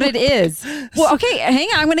 but it is. Well, okay, hang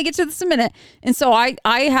on. I'm going to get to this in a minute. And so I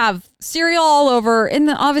have cereal all over. And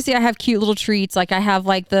then obviously I have cute little treats. Like I have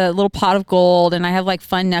like the little pot of gold, and I have like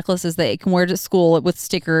fun necklaces that you can wear to school with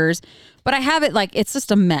stickers. But I have it like, it's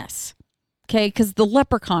just a mess. Okay, because the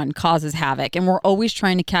leprechaun causes havoc, and we're always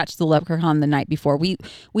trying to catch the leprechaun the night before. We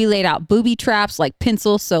laid out booby traps like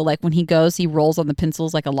pencils, so like when he goes, he rolls on the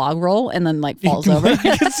pencils like a log roll, and then like falls over.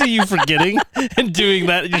 I can see you forgetting and doing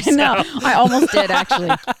that yourself. No, I almost did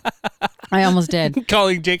actually. I almost did.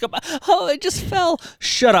 Calling Jacob, oh, I just fell.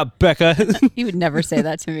 Shut up, Becca. He would never say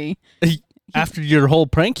that to me. After your whole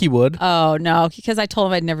prank, he would. Oh no, because I told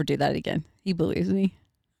him I'd never do that again. He believes me.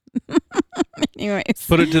 Anyways,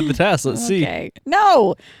 put it to the test. Let's see. Okay.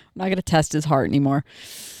 No, I'm not going to test his heart anymore.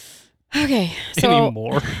 Okay. So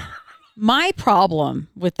anymore. My problem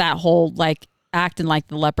with that whole like acting like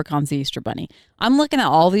the leprechaun's the Easter bunny. I'm looking at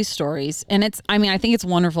all these stories, and I think it's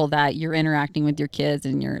wonderful that you're interacting with your kids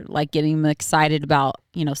and you're like getting them excited about,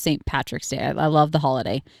 St. Patrick's Day. I love the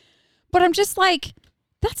holiday. But I'm just like,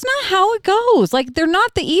 that's not how it goes. Like, they're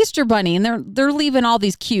not the Easter bunny, and they're leaving all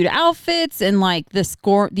these cute outfits and like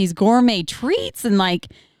these gourmet treats and like,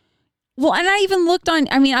 well, and I even looked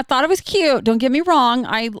I thought it was cute. Don't get me wrong.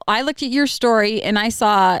 I looked at your story and I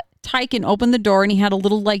saw Tyken open the door and he had a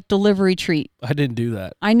little like delivery treat. I didn't do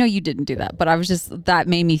that. I know you didn't do that, but that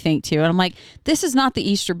made me think too. And I'm like, this is not the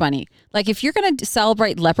Easter bunny. Like, if you're going to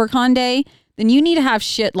celebrate Leprechaun Day, then you need to have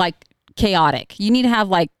shit like chaotic. You need to have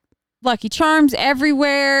like Lucky Charms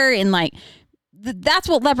everywhere. And like, that's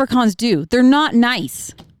what leprechauns do. They're not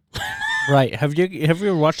nice. Right. Have you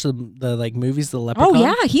ever watched the like movies, The Leprechaun? Oh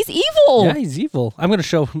yeah, he's evil. Yeah, he's evil. I'm gonna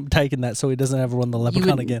show Tyken that so he doesn't ever run the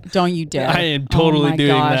Leprechaun again. Don't you dare. I am totally doing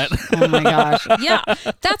that. Oh my gosh. Yeah.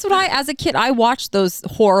 That's what as a kid, I watched those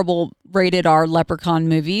horrible rated R Leprechaun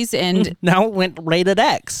movies, and now it went rated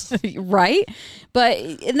X. Right?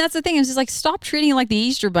 And that's the thing. It's just like, stop treating it like the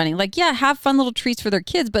Easter bunny. Like, yeah, have fun little treats for their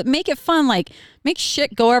kids, but make it fun. Like, make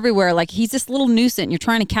shit go everywhere. Like, he's this little nuisance. You're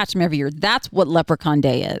trying to catch him every year. That's what Leprechaun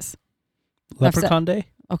Day is. Leprechaun Day?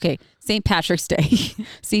 Okay. St. Patrick's Day.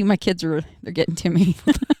 See, my kids they're getting to me.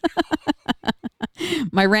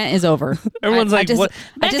 My rant is over. Everyone's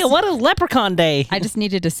what is Leprechaun Day? I just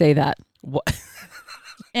needed to say that. What?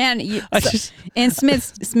 And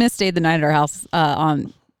Smith stayed the night at our house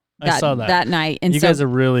on I saw that night. And you guys are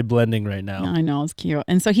really blending right now. I know, it's cute.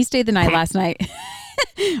 And so he stayed the night last night.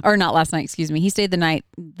 Or not last night, excuse me. He stayed the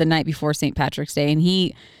night before St. Patrick's Day, and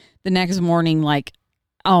the next morning, like,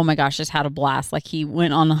 oh my gosh, just had a blast. Like, he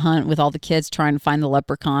went on the hunt with all the kids trying to find the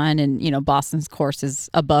leprechaun, and Boston's course is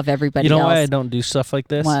above everybody else. You know why I don't do stuff like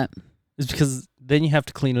this? What? It's because then you have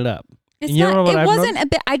to clean it up. It wasn't a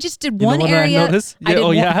bit. I just did one area. I noticed?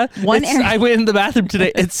 One area. I went in the bathroom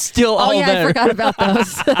today. It's still all there. I forgot about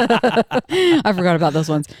those. I forgot about those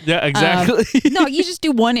ones. Yeah, exactly. No, you just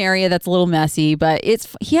do one area that's a little messy, but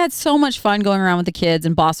he had so much fun going around with the kids,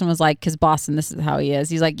 and Boston was like, because Boston, this is how he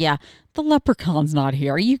is. He's like, yeah, the leprechaun's not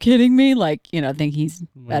here. Are you kidding me? Like, I think he's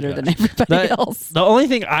better than everybody else. The only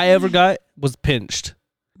thing I ever got was pinched.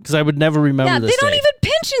 Because I would never remember this. Yeah, they don't even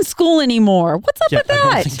pinch in school anymore. What's up with that?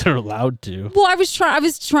 I don't think they're allowed to. Well, I was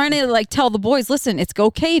trying to like tell the boys, listen, it's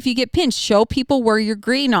okay if you get pinched. Show people where you're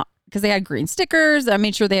green on, because they had green stickers. I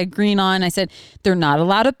made sure they had green on. I said, they're not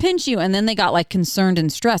allowed to pinch you. And then they got like concerned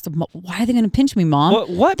and stressed. Why are they going to pinch me, Mom?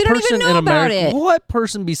 What they don't person even know in America, about it. What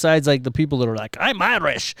person besides like the people that are like, I'm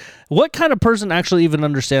Irish, what kind of person actually even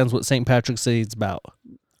understands what St. Patrick's Day is about?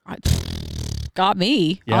 Got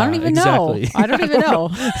me. Yeah, I don't even exactly. know. I don't even know.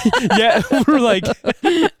 Yeah, we're like,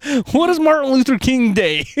 what is Martin Luther King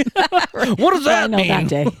Day? What does that mean? That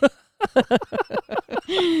day.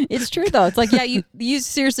 It's true though. It's like, yeah, you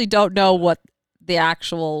seriously don't know what the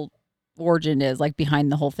actual origin is, like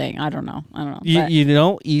behind the whole thing. I don't know. You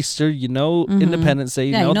know Easter, Independence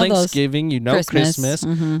Day, Thanksgiving, Christmas.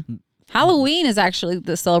 Mm-hmm. Halloween is actually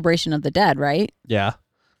the celebration of the dead, right? Yeah.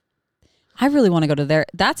 I really want to go to there.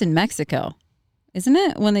 That's in Mexico. Isn't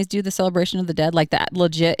it, when they do the celebration of the dead, like that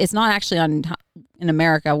legit? It's not actually in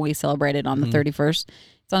America. We celebrate it on the 31st.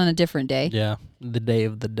 It's on a different day. Yeah, the Day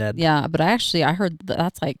of the Dead. Yeah, but I heard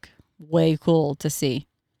that's like way cool to see.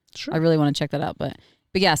 Sure. I really want to check that out. But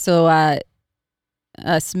yeah, so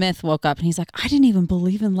Smith woke up and he's like, I didn't even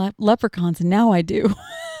believe in leprechauns, and now I do.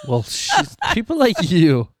 Well, people like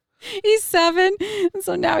you. He's 7, and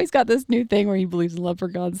so now he's got this new thing where he believes in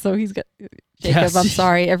leprechauns. So he's got Jacob. Yes. I'm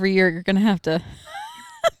sorry. Every year you're gonna have to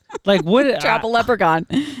like what trap a leprechaun.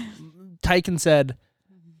 Tyken said,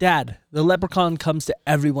 "Dad, the leprechaun comes to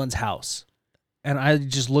everyone's house," and I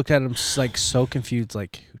just looked at him like so confused.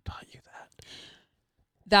 Like, who taught you that?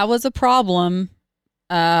 That was a problem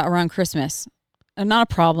around Christmas.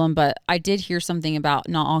 Not a problem, but I did hear something about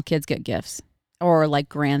not all kids get gifts. Or like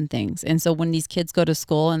grand things. And so when these kids go to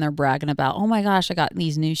school and they're bragging about, oh my gosh, I got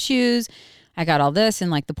these new shoes, I got all this, and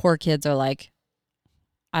like the poor kids are like,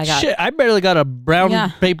 I barely got a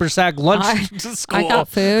brown paper sack lunch to school. I got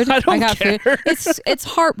food. I got care. Food. It's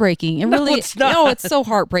heartbreaking. It really it's not. No, it's so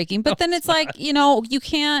heartbreaking. But then it's like, you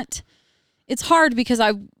can't, it's hard because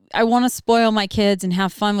I want to spoil my kids and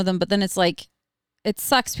have fun with them, but then it's like, it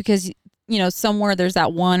sucks because somewhere there's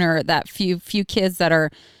that one or that few kids that are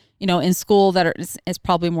in school that it's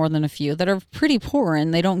probably more than a few that are pretty poor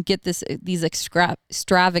and they don't get these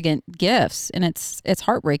extravagant gifts, and it's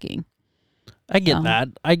heartbreaking. I get that.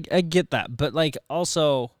 I get that, but like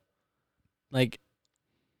also, like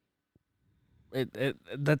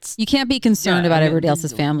that's You can't be concerned about everybody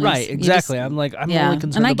else's families. right. You Exactly. just- I'm like I'm yeah, really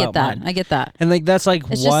concerned and I about get that. mine. I get that. And like that's like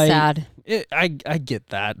It's why just sad. I get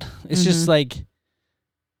that. It's just like,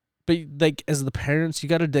 but like as the parents, you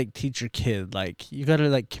got to like teach your kid. Like you got to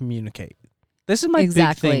like communicate. This is my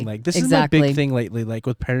Exactly. big thing. Like this Exactly. is my big thing lately. Like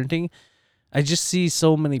with parenting, I just see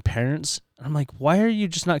so many parents. I'm like, why are you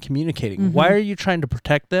just not communicating? Why are you trying to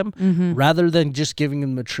protect them rather than just giving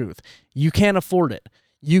them the truth? You can't afford it.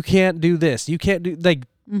 You can't do this. You can't do like.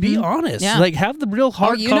 Be honest. Yeah. Like have the real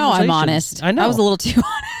hard. You know I'm honest. I know. I was a little too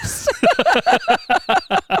honest.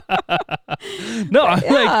 No,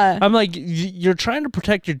 Yeah. I'm like, you're trying to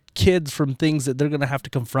protect your kids from things that they're gonna have to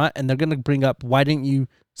confront, and they're gonna bring up. Why didn't you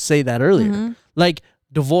say that earlier? Like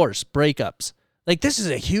divorce, breakups. Like this is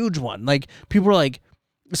a huge one. Like people are like,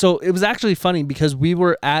 so it was actually funny because we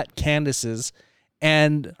were at Candace's,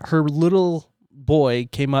 and her little boy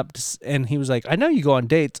came up and he was like, "I know you go on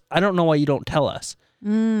dates. I don't know why you don't tell us."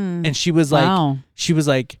 And she was Wow.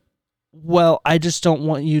 like, well, I just don't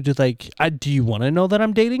want you to like, do you want to know that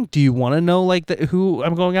I'm dating? Do you want to know like who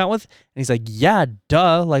I'm going out with? And he's like, yeah,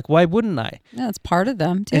 duh. Like, why wouldn't I? Yeah, it's part of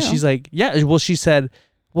them too. And she's like, yeah. Well, she said,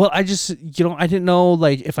 well, I just, I didn't know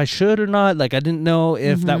like if I should or not. Like, I didn't know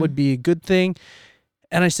if that would be a good thing.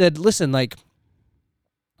 And I said, listen, like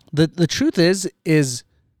the truth is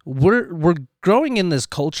we're growing in this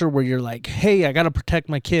culture where you're like, hey, I got to protect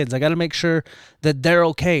my kids. I got to make sure that they're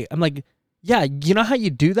okay. I'm like, yeah, you know how you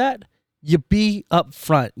do that? You be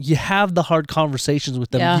upfront. You have the hard conversations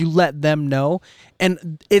with them. Yeah. You let them know.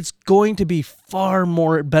 And it's going to be far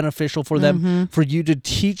more beneficial for them for you to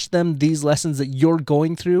teach them these lessons that you're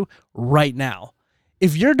going through right now.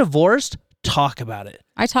 If you're divorced, talk about it.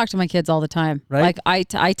 I talk to my kids all the time. Right? Like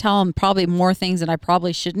I tell them probably more things than I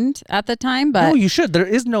probably shouldn't at the time. But No, you should. There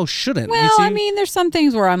is no shouldn't. You well, see? I mean, there's some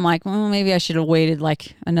things where I'm like, well, maybe I should have waited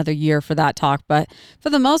like another year for that talk. But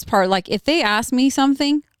for the most part, like if they ask me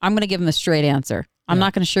something, I'm going to give them a straight answer. I'm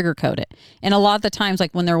not going to sugarcoat it. And a lot of the times,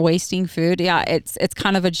 like when they're wasting food, yeah, it's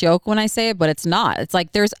kind of a joke when I say it, but it's not. It's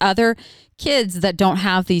like there's other kids that don't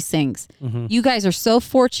have these things. You guys are so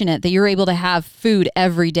fortunate that you're able to have food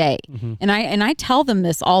every day. And I tell them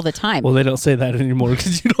this all the time. Well, they don't say that anymore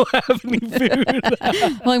because you don't have any food.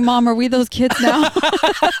 I'm like, Mom, are we those kids now?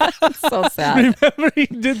 It's so sad. Remember, he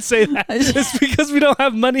did say that. It's because we don't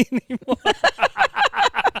have money anymore.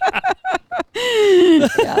 Yeah,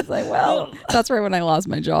 I was like, well, that's right when I lost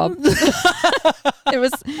my job. It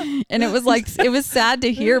was sad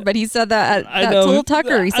to hear, but he said that at Little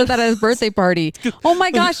Tucker. He said that at his birthday party. Oh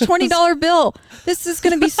my gosh, $20 bill. This is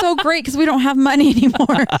going to be so great because we don't have money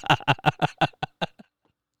anymore.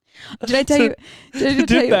 Did I tell you? It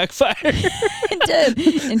did backfire. It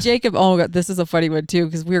did. And Jacob, oh God, this is a funny one too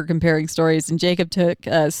because we were comparing stories. And Jacob took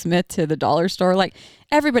Smith to the dollar store. Like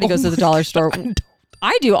everybody goes to the dollar store.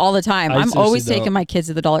 I do all the time. I'm always seriously taking don't. my kids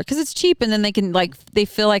to the dollar because it's cheap, and then they can they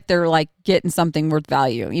feel like they're like getting something worth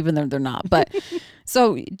value, even though they're not. But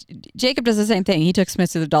so Jacob does the same thing. He took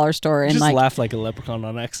Smith to the dollar store and Just like laughed like a leprechaun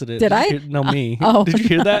on accident. Did I? No, me. Oh, Did you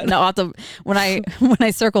hear that? No, I'll have to, when I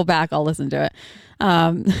circle back, I'll listen to it.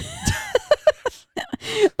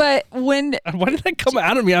 But when Why did that come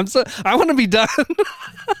out of me? I want to be done.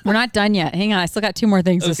 we're not done yet, hang on, I still got two more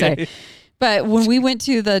things to say. But when we went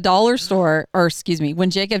to the dollar store, or excuse me, when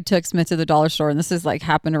Jacob took Smith to the dollar store, and this is like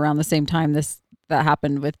happened around the same time that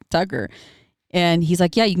happened with Tugger, and he's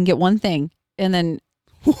like, yeah, you can get one thing, and then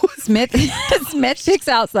Smith picks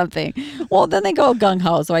out something. Well, then they go gung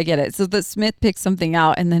ho, so I get it. So the Smith picks something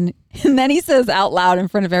out, and then he says out loud in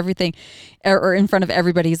front of everything, or in front of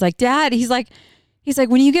everybody, he's like, Dad, he's like,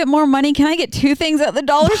 when you get more money, can I get two things at the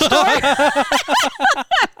dollar store?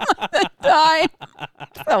 Die.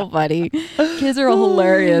 So funny. Kids are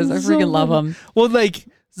hilarious. I freaking love them. Well, like,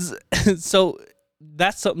 so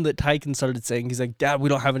that's something that Tyken started saying. He's like, Dad, we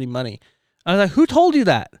don't have any money. I was like, who told you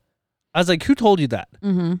that? I was like, who told you that?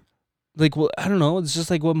 Mm-hmm. Like, well, I don't know. It's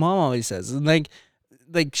just like what Mom always says. And like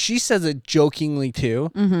she says it jokingly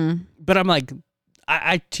too. Mm-hmm. But I'm like,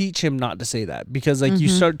 I teach him not to say that because like you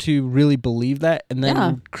start to really believe that, and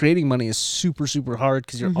then creating money is super, super hard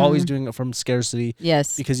because you're always doing it from scarcity.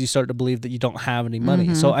 Yes. Because you start to believe that you don't have any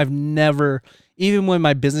money. So I've never, even when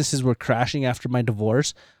my businesses were crashing after my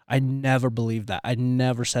divorce, I never believed that. I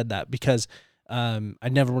never said that because I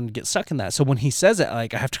never wanted to get stuck in that. So when he says it,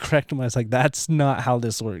 like I have to correct him. I was like, that's not how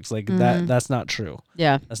this works. Like that's not true.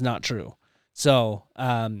 Yeah. That's not true. So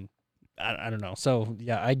I don't know. So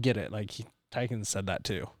yeah, I get it. Like Tyken said that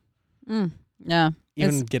too. Yeah.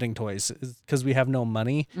 Even getting toys because we have no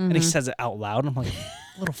money, and he says it out loud. I'm like,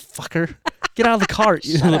 little fucker, get out of the car,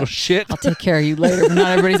 you little shit. I'll take care of you later when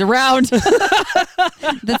not everybody's around.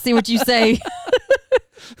 Let's see what you say.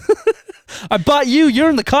 I bought you. You're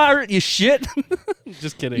in the car. You shit.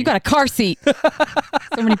 Just kidding. You got a car seat.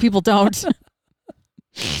 So many people don't.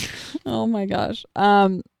 Oh my gosh.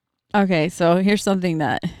 Okay, so here's something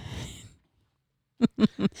that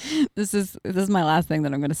this is my last thing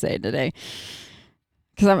that I'm going to say today,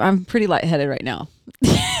 because I'm pretty lightheaded right now,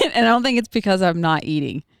 and I don't think it's because I'm not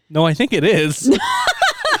eating. No, I think it is.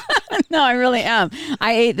 No, I really am.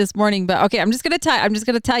 I ate this morning, but okay, I'm just gonna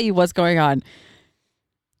tell you what's going on.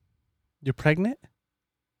 You're pregnant?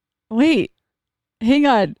 Wait, hang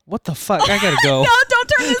on. What the fuck? I gotta go. No,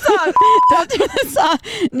 don't turn this off. Don't turn this off.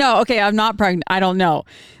 No, okay, I'm not pregnant. I don't know.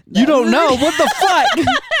 You don't know? What the fuck?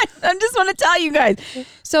 I just want to tell you guys.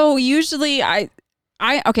 So usually I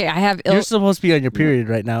have You're supposed to be on your period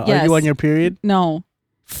right now. Yes. Are you on your period? No.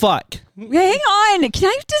 Fuck. Hang on. Can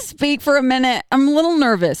I just speak for a minute? I'm a little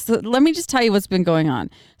nervous. So let me just tell you what's been going on.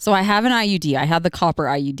 So I have an IUD. I had the copper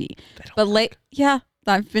IUD. But yeah,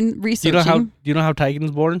 I've been researching. Do you know how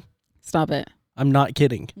Tigan's born? Stop it. I'm not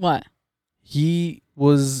kidding. What? He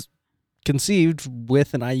was conceived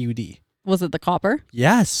with an IUD. Was it the copper?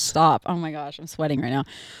 Yes. Stop. Oh my gosh, I'm sweating right now.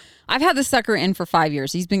 I've had this sucker in for 5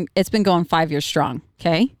 years. It's been going 5 years strong.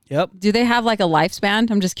 Okay. Yep. Do they have like a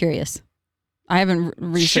lifespan? I'm just curious. I haven't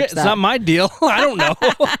researched Shit, that. it's not my deal. I don't know.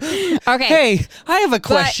 Okay. Hey, I have a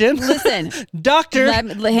question. But listen, Doctor,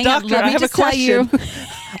 hang on, doctor, let I me have a just tell you. question.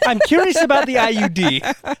 I'm curious about the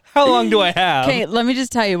IUD. How long do I have? Okay, let me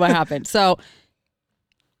just tell you what happened. So,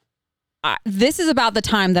 this is about the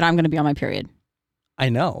time that I'm going to be on my period. I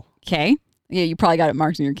know. Okay. Yeah, you probably got it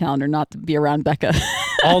marked in your calendar not to be around Becca.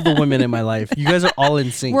 All the women in my life. You guys are all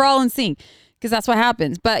in sync. We're all in sync because that's what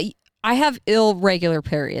happens. But I have irregular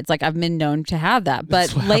periods. Like I've been known to have that. But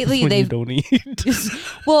That's what lately happens when they've you don't eat.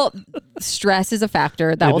 well, stress is a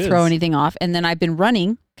factor that It will throw is. anything off. And then I've been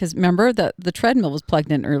running because remember the treadmill was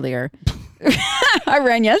plugged in earlier. I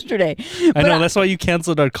ran yesterday. I know. That's why you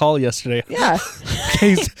canceled our call yesterday. Yeah.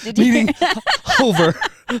 Case meeting over.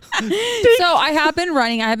 So I have been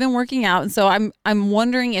running. I have been working out, and so I'm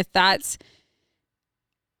wondering if that's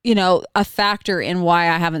a factor in why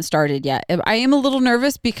I haven't started yet. I am a little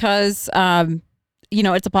nervous because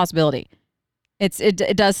it's a possibility.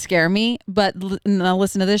 It does scare me, but now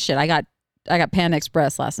listen to this shit. I got Panda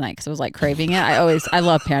Express last night because I was like craving it. I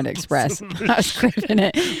love Panda Express. I was craving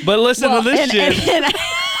it. But listen to this shit.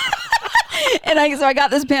 So I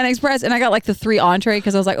got this Panda Express and I got like the 3 entree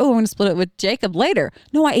because I was like, oh, I'm going to split it with Jacob later.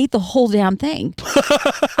 No, I ate the whole damn thing.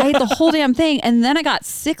 And then I got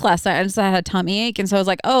sick last night. I had a tummy ache. And so I was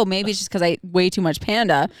like, oh, maybe it's just because I ate way too much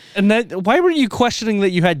Panda. And why were you questioning that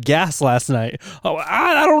you had gas last night? Oh,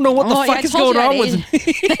 I don't know what the fuck is going on with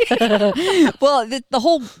me. Well,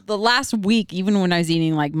 the last week, even when I was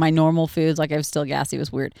eating like my normal foods, like I was still gassy. It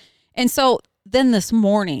was weird. And so then this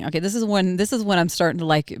morning, okay, this is when I'm starting to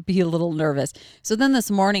like be a little nervous. So then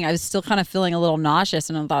this morning I was still kind of feeling a little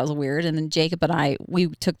nauseous and I thought it was weird. And then Jacob and I, we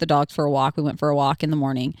took the dogs for a walk. We went for a walk in the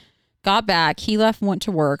morning, got back. He left, went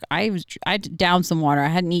to work. I downed some water. I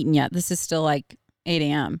hadn't eaten yet. This is still like 8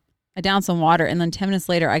 a.m. I downed some water. And then 10 minutes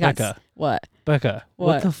later I got, Becca. What? Becca, What?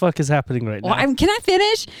 what the fuck is happening right now? Well, can I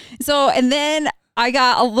finish? So, and then I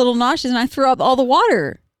got a little nauseous and I threw up all the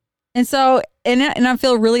water. And so, and I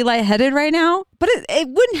feel really lightheaded right now, but it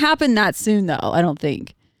wouldn't happen that soon though. I don't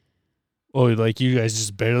think. Oh, like you guys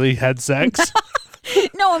just barely had sex?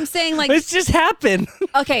 No, I'm saying like, It's just happened.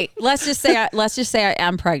 okay, let's just say I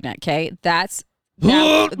am pregnant. Okay. That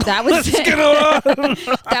would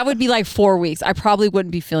that would be like 4 weeks. I probably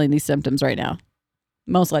wouldn't be feeling these symptoms right now.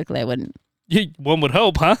 Most likely I wouldn't. One would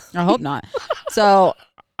hope, huh? I hope not. So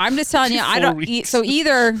I'm just telling you, I 4 don't weeks. so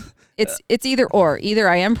either it's either or. Either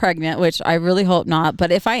I am pregnant, which I really hope not,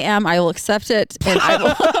 but if I am, I will accept it and I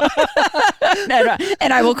will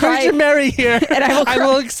and I will cry. Virgin Mary here. And I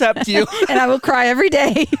will accept you. And I will cry every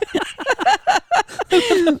day.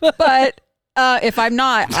 But if I'm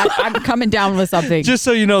not, I'm coming down with something. Just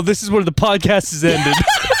so you know, this is where the podcast is ended.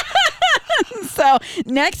 So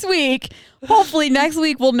next week, hopefully next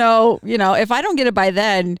week we'll know, if I don't get it by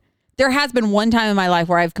then. There has been one time in my life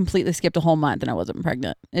where I've completely skipped a whole month and I wasn't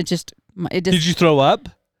pregnant. It just Did you throw up?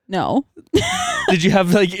 No. Did you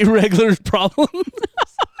have like irregular problems?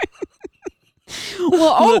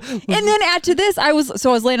 Well, and then add to this, I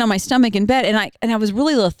was laying on my stomach in bed and I was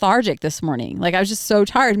really lethargic this morning. Like I was just so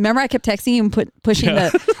tired. Remember I kept texting you and pushing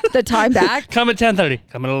the time back? Come at 10:30.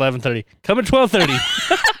 Come at 11:30. Come at 12:30.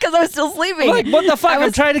 Because I was still sleeping. Like, what the fuck?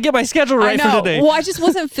 I'm trying to get my schedule right for today. Well, I just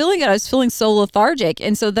wasn't feeling it. I was feeling so lethargic.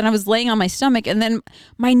 And so then I was laying on my stomach and then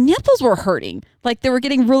my nipples were hurting. Like they were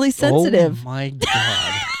getting really sensitive. Oh my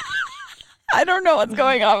God. I don't know what's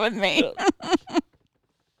going on with me.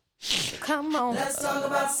 Come on. So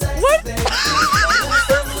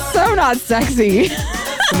not sexy.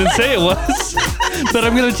 I didn't say it was, but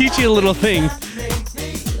I'm gonna teach you a little thing.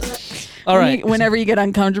 All right. Whenever you get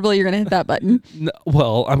uncomfortable, you're gonna hit that button.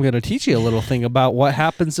 Well, I'm gonna teach you a little thing about what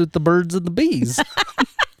happens with the birds and the bees.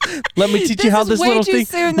 Let me teach you how this little thing. Way too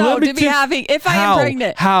soon, though, to be having. If I am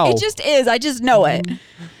pregnant, How? it just is. I just know it.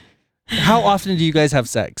 How often do you guys have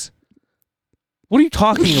sex? What are you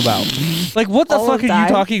talking about? Like, what the All fuck the are you time.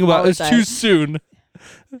 talking All about? the It's too time. soon.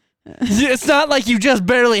 It's not like you just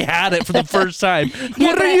barely had it for the first time. What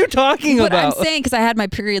but are you talking But about? I'm saying because I had my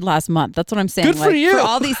period last month. That's what I'm saying. Good for you. For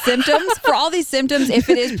all these symptoms, if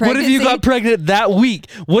it is pregnancy. What if you got pregnant that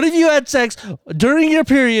week? What if you had sex during your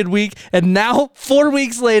period week and now 4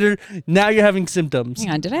 weeks later, now you're having symptoms?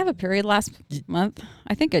 Hang on, did I have a period last month?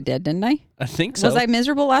 I think I did, didn't I? I think so. Was I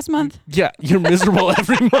miserable last month? Yeah, you're miserable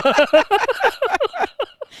every month.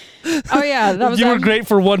 Oh yeah, that was You were great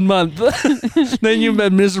for 1 month. Then you've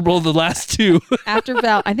been miserable the last 2. after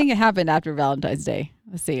I think it happened after Valentine's Day.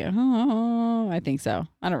 Let's see. Oh, I think so.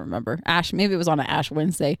 I don't remember. Maybe it was on an Ash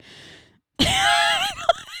Wednesday.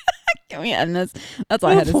 Can we end this? That's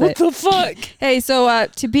all I had to say. What the fuck? Hey, so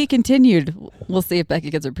to be continued. We'll see if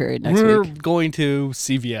Becky gets her period next We're week. going to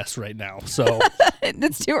CVS right now, so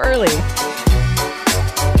It's too early.